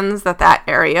instructions that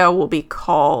area will be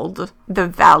called the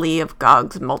Valley of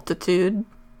Gog's Multitude?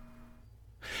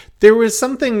 There was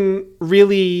something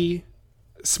really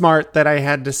smart that I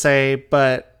had to say,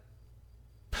 but...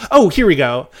 Oh, here we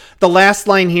go. The last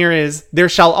line here is, there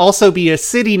shall also be a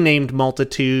city named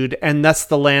Multitude, and thus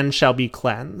the land shall be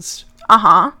cleansed.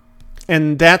 Uh-huh.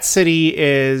 And that city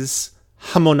is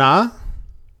Hamonah,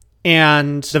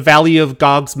 and the Valley of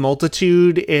Gog's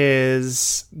Multitude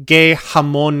is Ge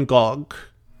Hamon Gog.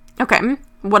 Okay.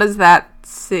 What does that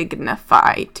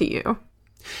signify to you?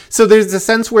 So there's a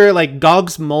sense where, like,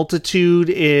 Gog's Multitude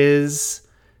is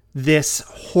this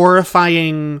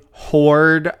horrifying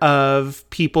horde of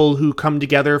people who come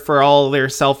together for all their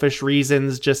selfish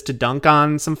reasons just to dunk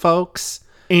on some folks.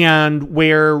 And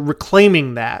we're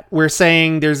reclaiming that. We're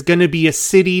saying there's going to be a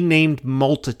city named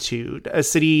Multitude, a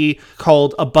city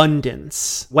called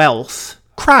Abundance, Wealth,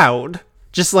 Crowd,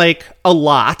 just like a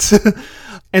lot.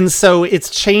 And so it's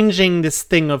changing this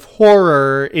thing of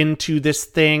horror into this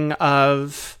thing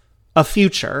of a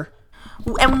future.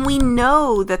 And we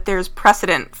know that there's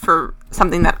precedent for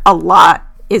something that a lot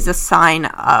is a sign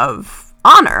of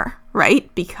honor,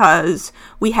 right? Because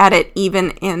we had it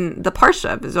even in the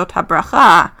Parsha, V'zot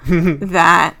HaBracha,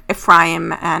 that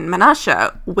Ephraim and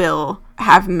Manasseh will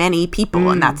have many people,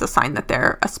 and that's a sign that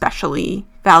they're especially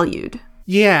valued.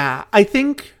 Yeah, I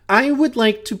think I would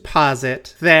like to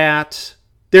posit that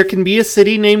there can be a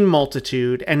city named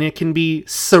Multitude, and it can be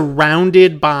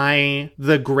surrounded by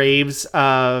the graves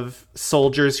of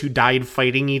soldiers who died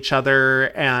fighting each other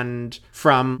and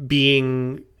from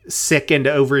being sick and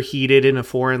overheated in a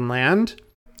foreign land.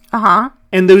 Uh-huh.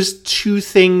 And those two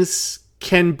things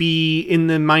can be, in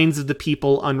the minds of the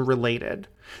people, unrelated.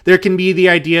 There can be the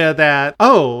idea that,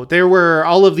 oh, there were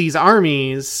all of these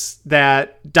armies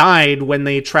that died when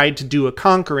they tried to do a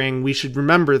conquering. We should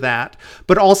remember that.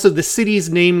 But also the city's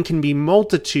name can be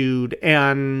Multitude,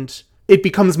 and it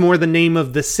becomes more the name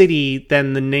of the city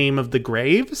than the name of the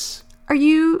graves. Are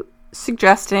you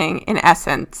suggesting, in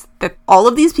essence, that all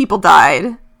of these people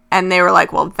died, and they were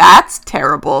like, well, that's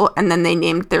terrible, and then they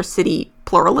named their city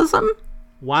Pluralism?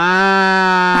 Wow.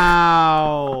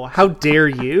 How dare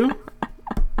you?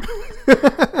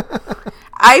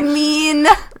 I mean...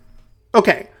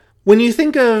 Okay, when you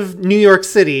think of New York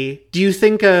City, do you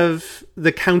think of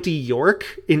the County York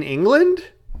in England?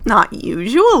 Not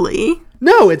usually.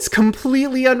 No, it's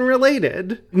completely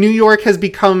unrelated. New York has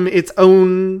become its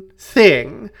own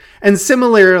thing. And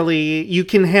similarly, you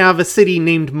can have a city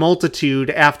named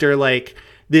Multitude after, like,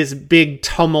 this big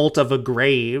tumult of a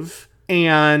grave.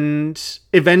 And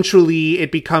eventually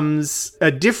it becomes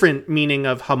a different meaning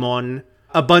of Hamon,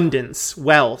 abundance,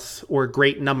 wealth, or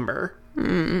great number.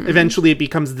 Eventually it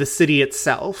becomes the city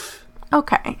itself.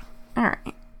 Okay. All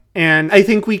right. And I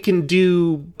think we can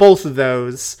do both of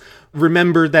those.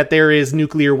 Remember that there is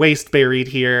nuclear waste buried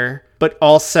here, but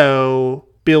also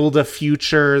build a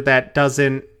future that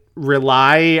doesn't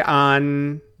rely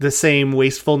on the same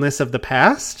wastefulness of the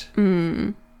past.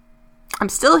 I'm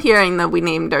still hearing that we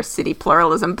named our city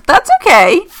Pluralism, but that's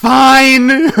okay.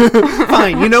 Fine.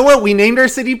 Fine. You know what? We named our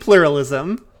city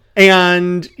Pluralism.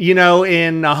 And,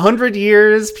 in 100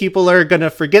 years, people are going to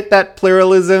forget that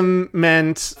pluralism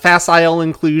meant facile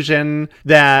inclusion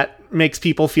that makes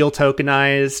people feel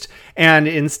tokenized. And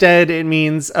instead, it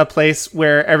means a place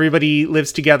where everybody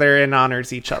lives together and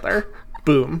honors each other.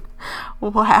 Boom.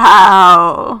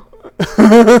 Wow.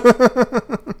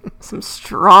 Some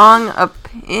strong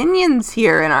opinions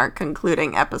here in our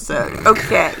concluding episode.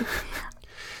 Okay.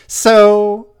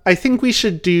 So, I think we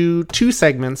should do 2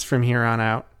 segments from here on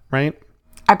out, right?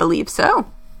 I believe so.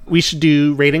 We should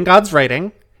do Rating God's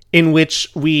Writing, in which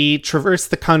we traverse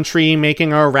the country,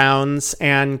 making our rounds,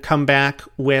 and come back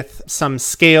with some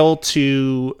scale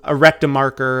to erect a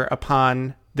marker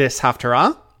upon this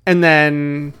Haftarah. And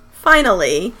then...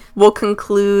 finally, we'll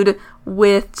conclude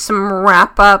with some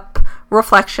wrap-up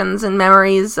reflections and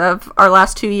memories of our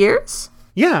last 2 years.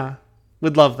 Yeah,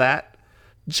 would love that.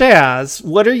 Jazz,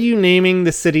 what are you naming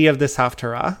the city of this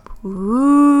Haftarah?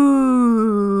 Ooh.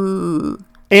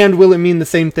 And will it mean the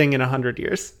same thing in 100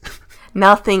 years?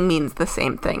 Nothing means the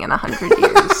same thing in 100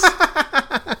 years.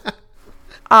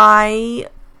 I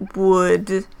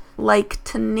would like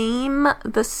to name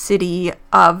the city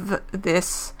of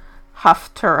this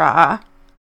Haftarah.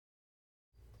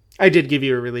 I did give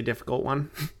you a really difficult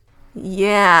one.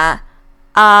 Yeah.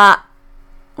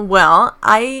 Well,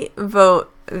 I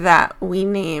vote that we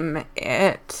name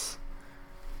it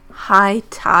High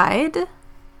Tide.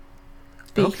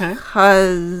 Okay.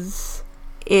 Because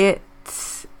it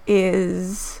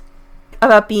is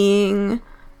about being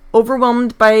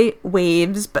overwhelmed by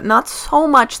waves, but not so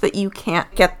much that you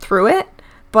can't get through it,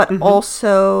 but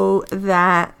also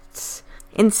that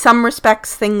in some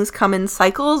respects things come in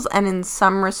cycles, and in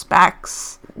some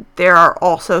respects there are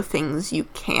also things you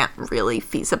can't really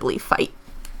feasibly fight.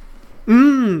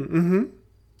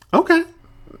 Okay.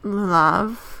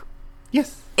 Love.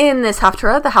 Yes. In this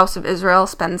Haftarah, the House of Israel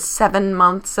spends 7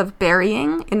 months of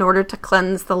burying in order to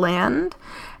cleanse the land.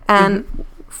 And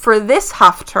for this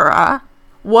Haftarah,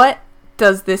 what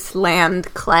does this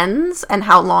land cleanse, and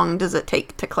how long does it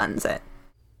take to cleanse it?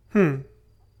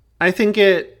 I think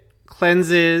it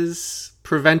cleanses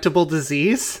preventable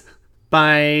disease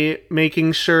by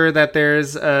making sure that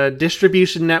there's a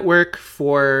distribution network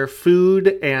for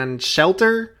food and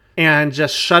shelter, and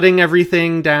just shutting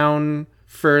everything down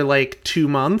for like 2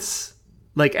 months,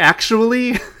 like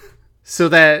actually, so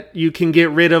that you can get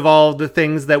rid of all the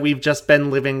things that we've just been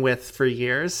living with for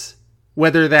years.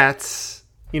 Whether that's,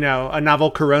 a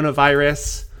novel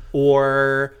coronavirus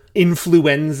or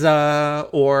influenza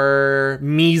or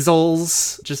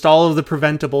measles, just all of the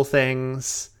preventable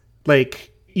things.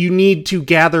 Like, you need to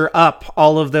gather up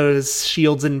all of those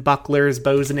shields and bucklers,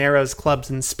 bows and arrows, clubs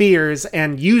and spears,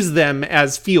 and use them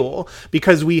as fuel,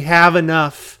 because we have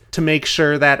enough to make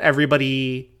sure that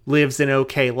everybody lives an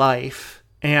okay life,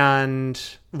 and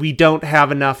we don't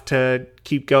have enough to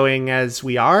keep going as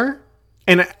we are.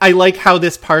 And I like how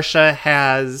this Parsha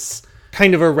has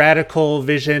kind of a radical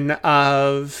vision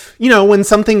of, when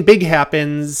something big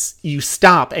happens, you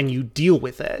stop and you deal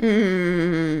with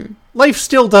it. Life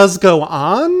still does go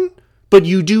on, but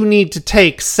you do need to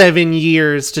take 7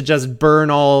 years to just burn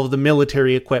all of the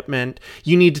military equipment.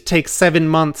 You need to take 7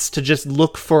 months to just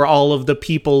look for all of the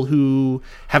people who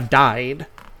have died.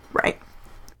 Right.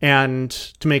 And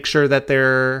to make sure that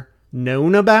they're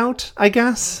known about, I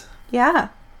guess. Yeah.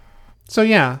 So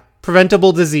yeah,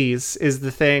 preventable disease is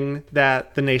the thing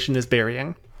that the nation is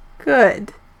burying.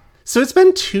 Good. So it's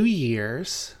been 2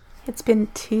 years. It's been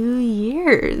 2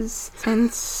 years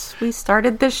since we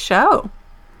started this show.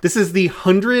 This is the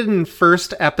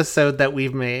 101st episode that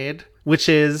we've made, which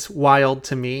is wild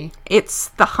to me. It's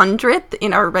the 100th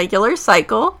in our regular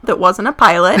cycle that wasn't a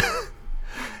pilot.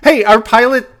 Hey, our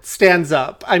pilot stands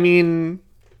up. I mean,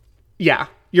 yeah,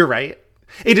 you're right.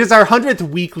 It is our 100th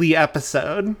weekly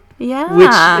episode. Yeah.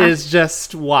 Which is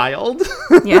just wild.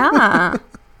 Yeah.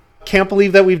 Can't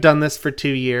believe that we've done this for 2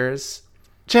 years.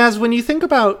 Jazz, when you think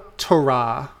about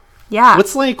Torah,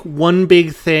 what's like one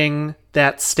big thing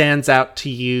that stands out to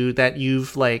you that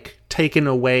you've like taken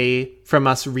away from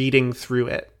us reading through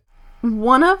it?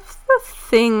 One of the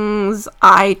things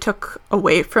I took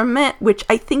away from it, which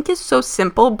I think is so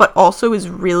simple, but also is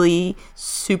really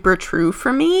super true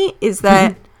for me, is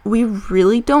that we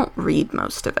really don't read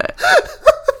most of it.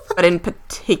 But in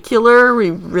particular,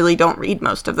 we really don't read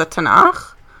most of the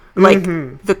Tanakh. Like,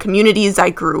 the communities I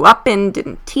grew up in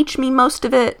didn't teach me most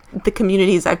of it. The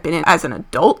communities I've been in as an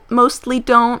adult mostly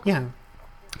don't. Yeah.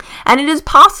 And it is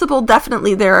possible,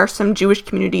 definitely, there are some Jewish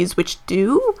communities which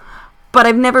do, but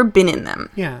I've never been in them.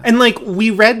 Yeah. And like, we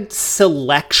read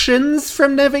selections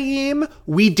from Nevi'im.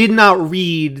 We did not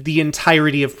read the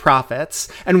entirety of prophets.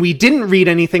 And we didn't read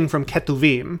anything from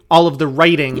Ketuvim. All of the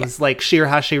writings, like Shir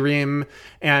HaShirim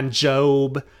and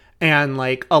Job, and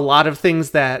like a lot of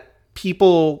things that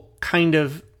people kind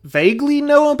of vaguely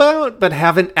know about, but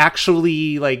haven't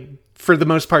actually, like, for the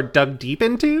most part, dug deep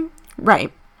into.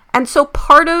 Right. And so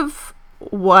part of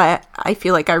what I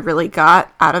feel like I really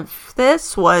got out of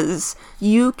this was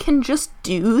you can just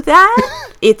do that.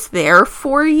 It's there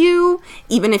for you,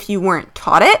 even if you weren't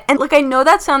taught it. And like, I know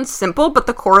that sounds simple, but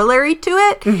the corollary to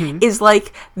it is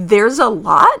like, there's a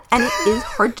lot and it is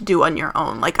hard to do on your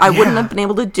own. Like, I wouldn't have been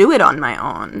able to do it on my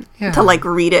own to like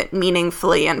read it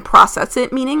meaningfully and process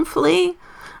it meaningfully.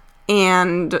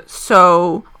 And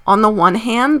so on the one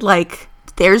hand, like,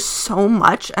 there's so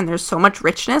much, and there's so much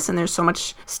richness, and there's so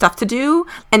much stuff to do,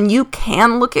 and you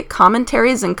can look at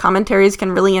commentaries, and commentaries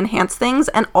can really enhance things,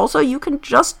 and also you can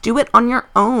just do it on your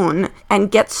own and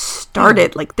get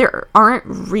started. Like, there aren't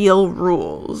real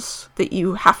rules that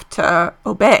you have to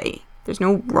obey. There's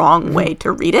no wrong way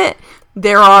to read it.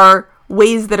 There are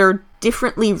ways that are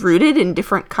differently rooted in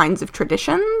different kinds of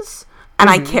traditions, and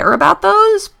I care about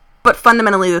those, but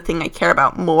fundamentally the thing I care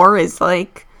about more is,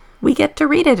 like, we get to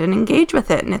read it and engage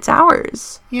with it, and it's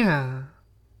ours. Yeah.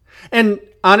 And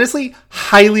honestly,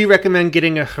 highly recommend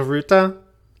getting a Haruta.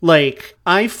 Like,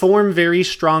 I form very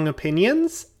strong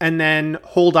opinions and then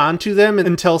hold on to them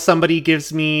until somebody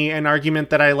gives me an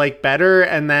argument that I like better,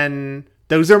 and then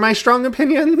those are my strong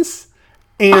opinions.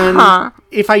 And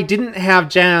if I didn't have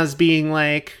Jazz being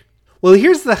like, well,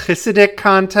 here's the Hasidic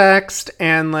context,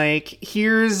 and like,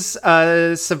 here's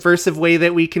a subversive way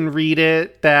that we can read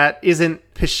it that isn't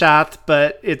Peshat,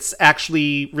 but it's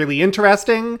actually really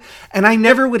interesting. And I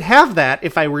never would have that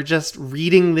if I were just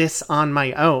reading this on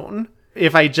my own.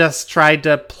 If I just tried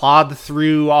to plod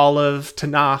through all of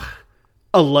Tanakh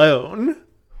alone.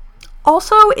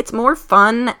 Also, it's more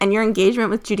fun, and your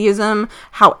engagement with Judaism,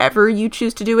 however you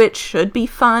choose to do it, should be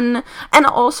fun and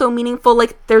also meaningful.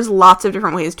 Like, there's lots of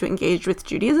different ways to engage with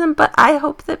Judaism, but I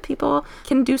hope that people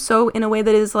can do so in a way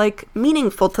that is, like,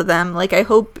 meaningful to them. Like, I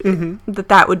hope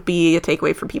that would be a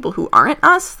takeaway for people who aren't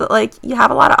us, that, like, you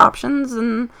have a lot of options,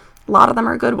 and a lot of them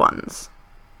are good ones.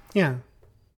 Yeah.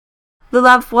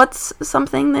 Lulav, what's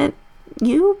something that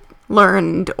you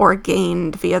learned or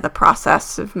gained via the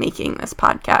process of making this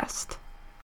podcast?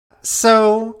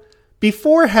 So,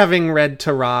 before having read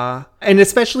Torah, and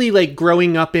especially like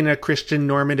growing up in a Christian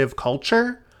normative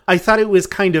culture, I thought it was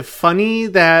kind of funny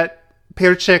that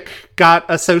Perchik got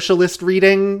a socialist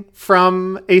reading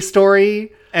from a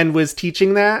story and was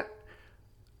teaching that.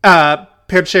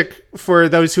 Perchik, for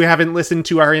those who haven't listened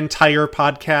to our entire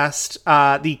podcast,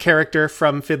 the character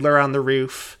from Fiddler on the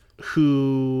Roof,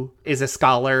 who is a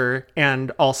scholar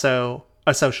and also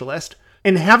a socialist.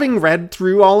 And having read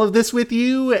through all of this with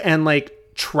you and like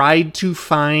tried to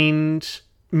find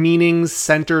meanings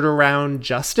centered around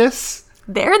justice.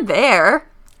 They're there.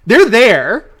 They're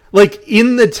there, like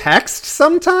in the text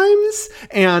sometimes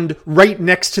and right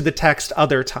next to the text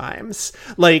other times.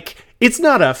 Like, it's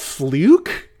not a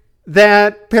fluke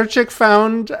that Perchik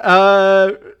found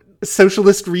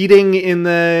socialist reading in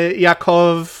the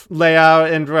Yaakov, Leah,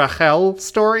 and Rachel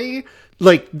story.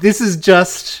 Like, this is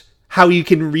just how you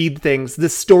can read things. The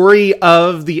story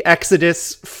of the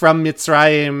Exodus from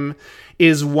Mitzrayim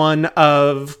is one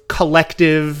of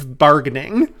collective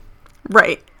bargaining.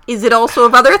 Right. Is it also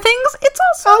of other things? It's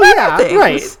also of other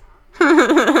things.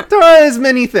 Right. Torah is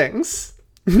many things.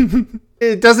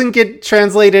 It doesn't get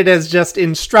translated as just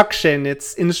instruction,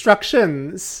 it's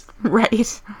instructions.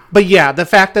 Right. But yeah, the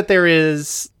fact that there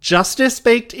is justice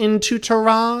baked into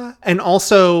Torah and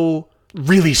also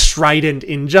really strident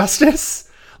injustice.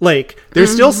 Like,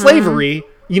 there's still slavery.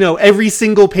 You know, every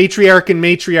single patriarch and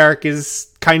matriarch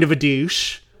is kind of a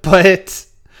douche. But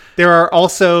there are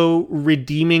also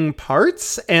redeeming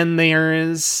parts, and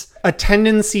there's a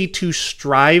tendency to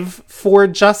strive for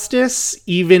justice,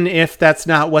 even if that's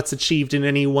not what's achieved in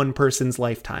any one person's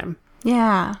lifetime.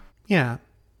 Yeah. Yeah.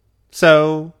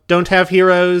 So, don't have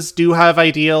heroes, do have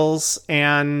ideals,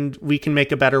 and we can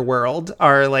make a better world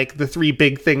are like the three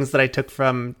big things that I took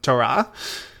from Torah.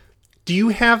 Do you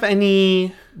have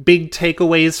any big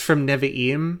takeaways from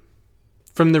Nevi'im,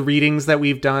 from the readings that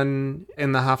we've done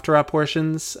in the Haftarah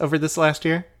portions over this last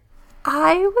year?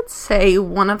 I would say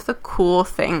one of the cool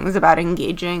things about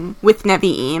engaging with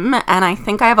Nevi'im, and I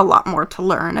think I have a lot more to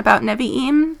learn about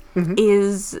Nevi'im,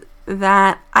 is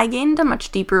that I gained a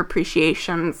much deeper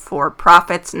appreciation for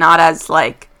prophets, not as,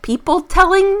 like, people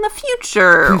telling the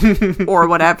future or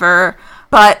whatever,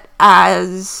 but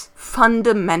as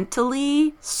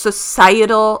fundamentally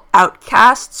societal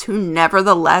outcasts who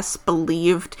nevertheless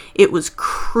believed it was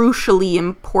crucially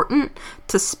important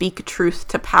to speak truth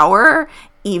to power,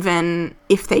 even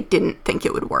if they didn't think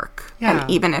it would work. Yeah. And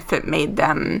even if it made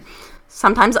them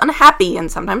sometimes unhappy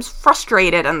and sometimes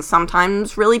frustrated and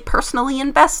sometimes really personally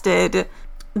invested,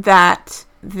 that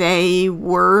they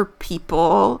were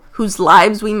people whose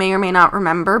lives we may or may not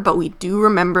remember, but we do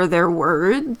remember their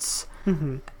words.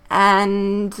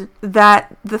 And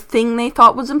that the thing they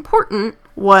thought was important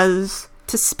was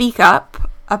to speak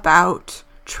up about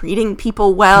treating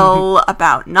people well,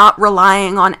 about not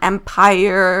relying on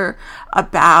empire,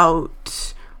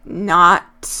 about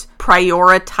not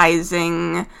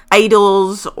prioritizing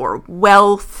idols or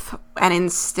wealth, and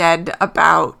instead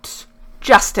about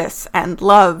justice and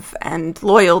love and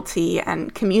loyalty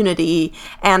and community.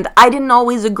 And I didn't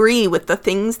always agree with the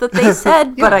things that they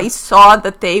said, but I saw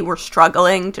that they were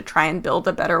struggling to try and build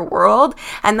a better world.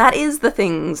 And that is the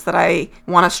things that I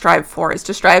want to strive for, is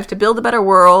to strive to build a better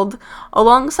world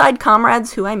alongside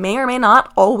comrades who I may or may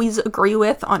not always agree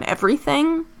with on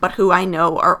everything, but who I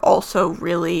know are also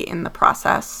really in the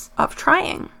process of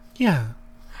trying. Yeah.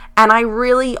 And I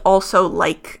really also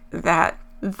like that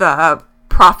the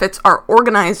prophets are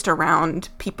organized around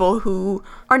people who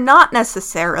are not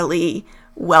necessarily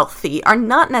wealthy, are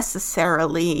not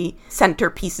necessarily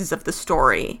centerpieces of the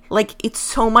story. Like, it's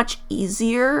so much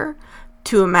easier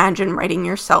to imagine writing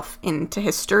yourself into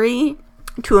history,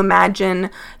 to imagine,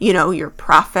 your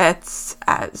prophets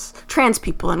as trans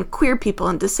people and queer people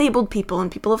and disabled people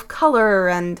and people of color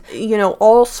and,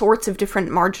 all sorts of different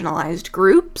marginalized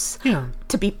groups. Yeah.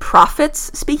 To be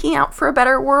prophets speaking out for a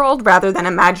better world rather than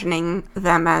imagining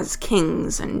them as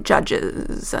kings and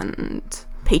judges and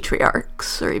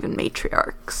patriarchs or even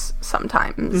matriarchs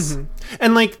sometimes. Mm-hmm.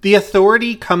 And, the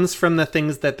authority comes from the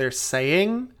things that they're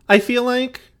saying, I feel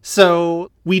like. So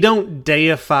we don't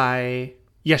deify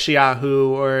Yeshayahu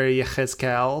or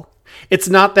Yechezkel. It's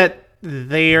not that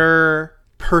their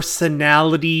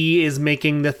personality is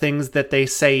making the things that they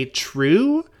say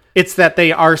true. It's that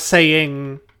they are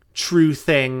saying true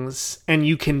things, and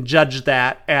you can judge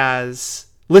that as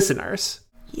listeners.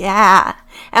 Yeah.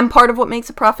 And part of what makes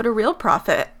a prophet a real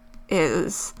prophet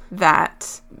is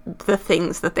that the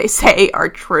things that they say are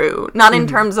true. Not in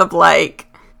terms of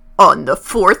on the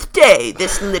fourth day,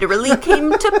 this literally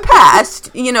came to pass,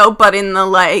 but in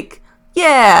the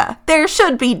there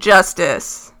should be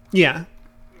justice. Yeah.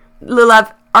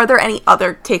 Lulav, are there any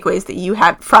other takeaways that you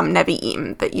had from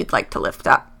Nevi'im that you'd like to lift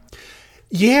up?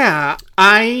 Yeah,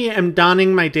 I am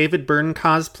donning my David Byrne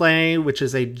cosplay, which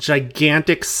is a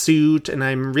gigantic suit, and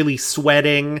I'm really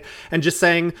sweating, and just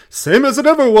saying, same as it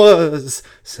ever was,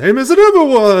 same as it ever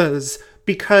was.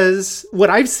 Because what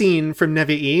I've seen from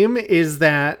Nevi'im is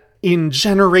that in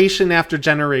generation after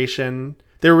generation,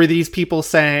 there were these people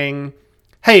saying,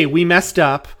 hey, we messed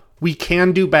up, we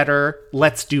can do better,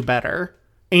 let's do better.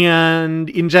 And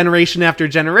in generation after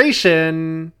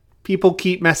generation, people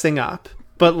keep messing up.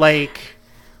 But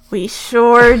we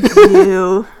sure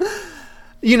do.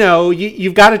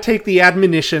 You've got to take the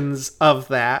admonitions of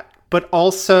that, but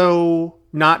also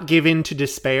not give in to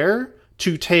despair,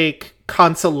 to take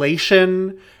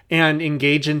consolation and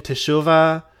engage in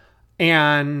teshuvah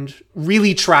and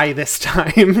really try this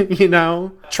time,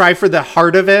 Try for the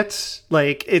heart of it.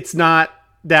 It's not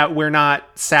that we're not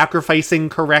sacrificing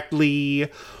correctly,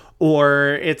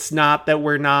 or it's not that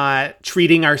we're not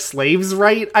treating our slaves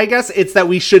right, I guess. It's that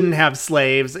we shouldn't have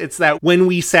slaves. It's that when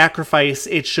we sacrifice,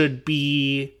 it should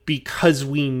be because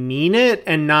we mean it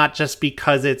and not just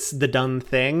because it's the done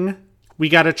thing. We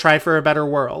got to try for a better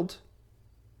world.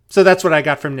 So that's what I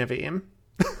got from Nevi'im.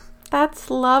 That's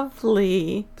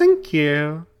lovely. Thank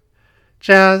you.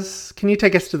 Jazz, can you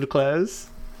take us to the close?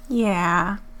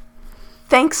 Yeah.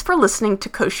 Thanks for listening to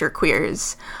Kosher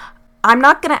Queers. I'm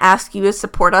not going to ask you to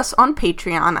support us on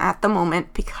Patreon at the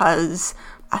moment because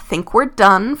I think we're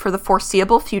done for the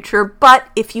foreseeable future, but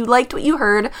if you liked what you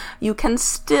heard, you can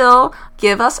still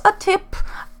give us a tip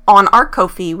on our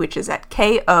Ko-fi, which is at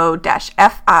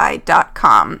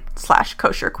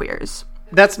ko-fi.com/kosherqueers.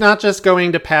 That's not just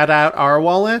going to pad out our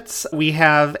wallets. We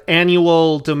have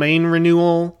annual domain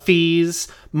renewal fees,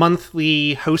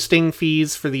 monthly hosting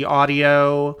fees for the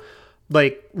audio.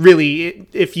 Really,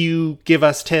 if you give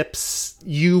us tips,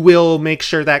 you will make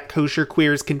sure that Kosher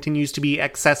Queers continues to be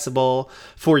accessible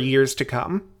for years to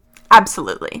come.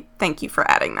 Absolutely. Thank you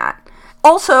for adding that.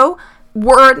 Also,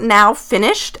 we're now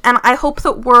finished, and I hope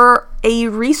that we're a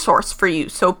resource for you.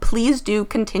 So please do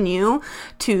continue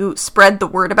to spread the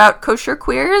word about Kosher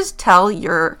Queers. Tell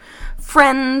your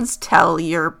friends, tell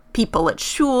your people at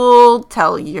shul,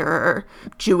 tell your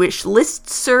Jewish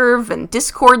listserv and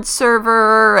Discord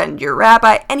server and your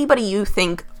rabbi, anybody you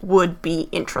think would be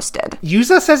interested.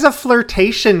 Use us as a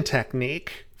flirtation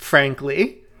technique,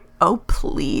 frankly. Oh,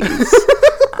 please.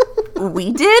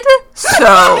 We did?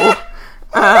 So...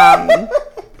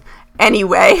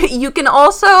 Anyway, you can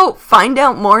also find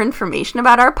out more information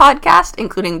about our podcast,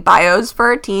 including bios for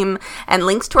our team and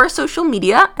links to our social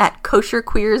media at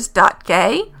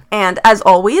kosherqueers.gay. And as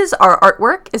always, our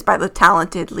artwork is by the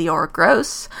talented Lior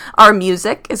Gross. Our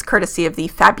music is courtesy of the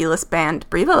fabulous band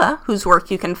Brivola, whose work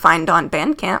you can find on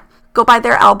Bandcamp. Go buy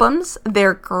their albums,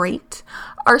 they're great.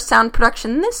 Our sound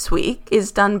production this week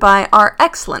is done by our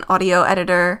excellent audio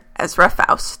editor, Ezra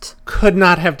Faust. Could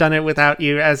not have done it without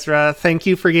you, Ezra. Thank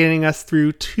you for getting us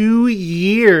through 2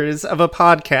 years of a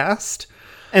podcast.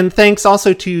 And thanks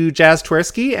also to Jazz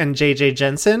Twersky and JJ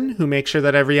Jensen, who make sure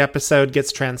that every episode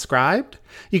gets transcribed.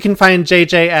 You can find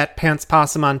JJ at Pants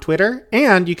Possum on Twitter,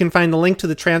 and you can find the link to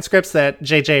the transcripts that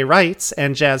JJ writes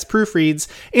and Jazz proofreads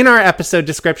in our episode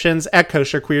descriptions at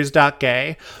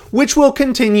kosherqueers.gay, which will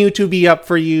continue to be up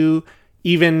for you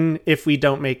even if we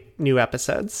don't make new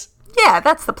episodes. Yeah,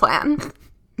 that's the plan.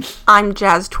 I'm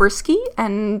Jazz Twersky,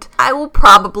 and I will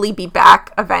probably be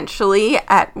back eventually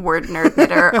at Word Nerd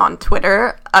Knitter on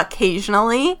Twitter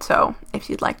occasionally, so if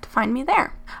you'd like to find me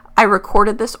there. I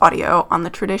recorded this audio on the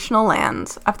traditional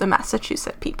lands of the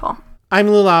Massachusetts people. I'm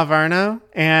Lula Varno,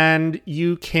 and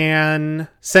you can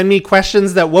send me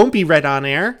questions that won't be read on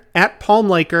air at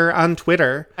Palmliker on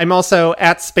Twitter. I'm also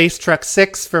at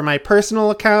SpaceTruck6 for my personal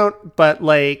account, but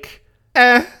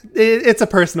it's a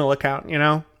personal account, you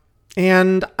know?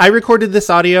 And I recorded this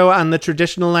audio on the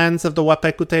traditional lands of the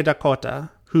Wapekute Dakota,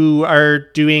 who are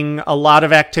doing a lot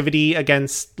of activity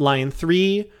against Line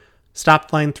 3.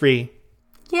 Stop Line 3.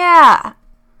 Yeah.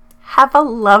 Have a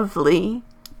lovely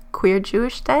queer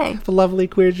Jewish day. Have a lovely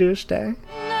queer Jewish day.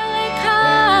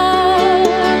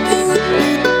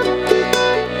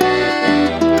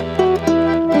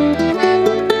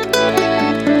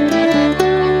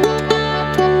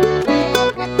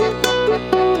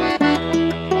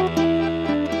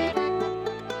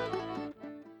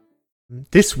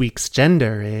 This week's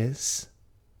gender is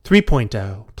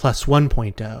 3.0 plus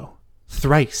 1.0,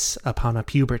 thrice upon a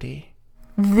puberty.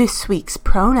 This week's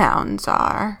pronouns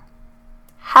are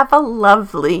have a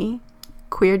lovely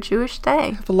queer Jewish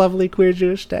day. Have a lovely queer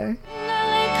Jewish day.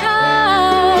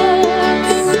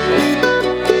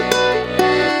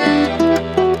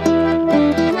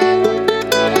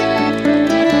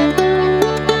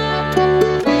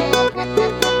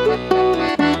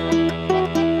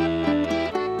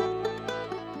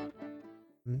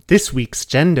 This week's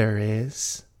gender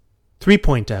is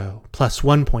 3.0 plus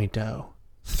 1.0,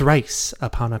 thrice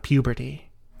upon a puberty.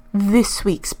 This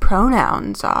week's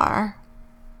pronouns are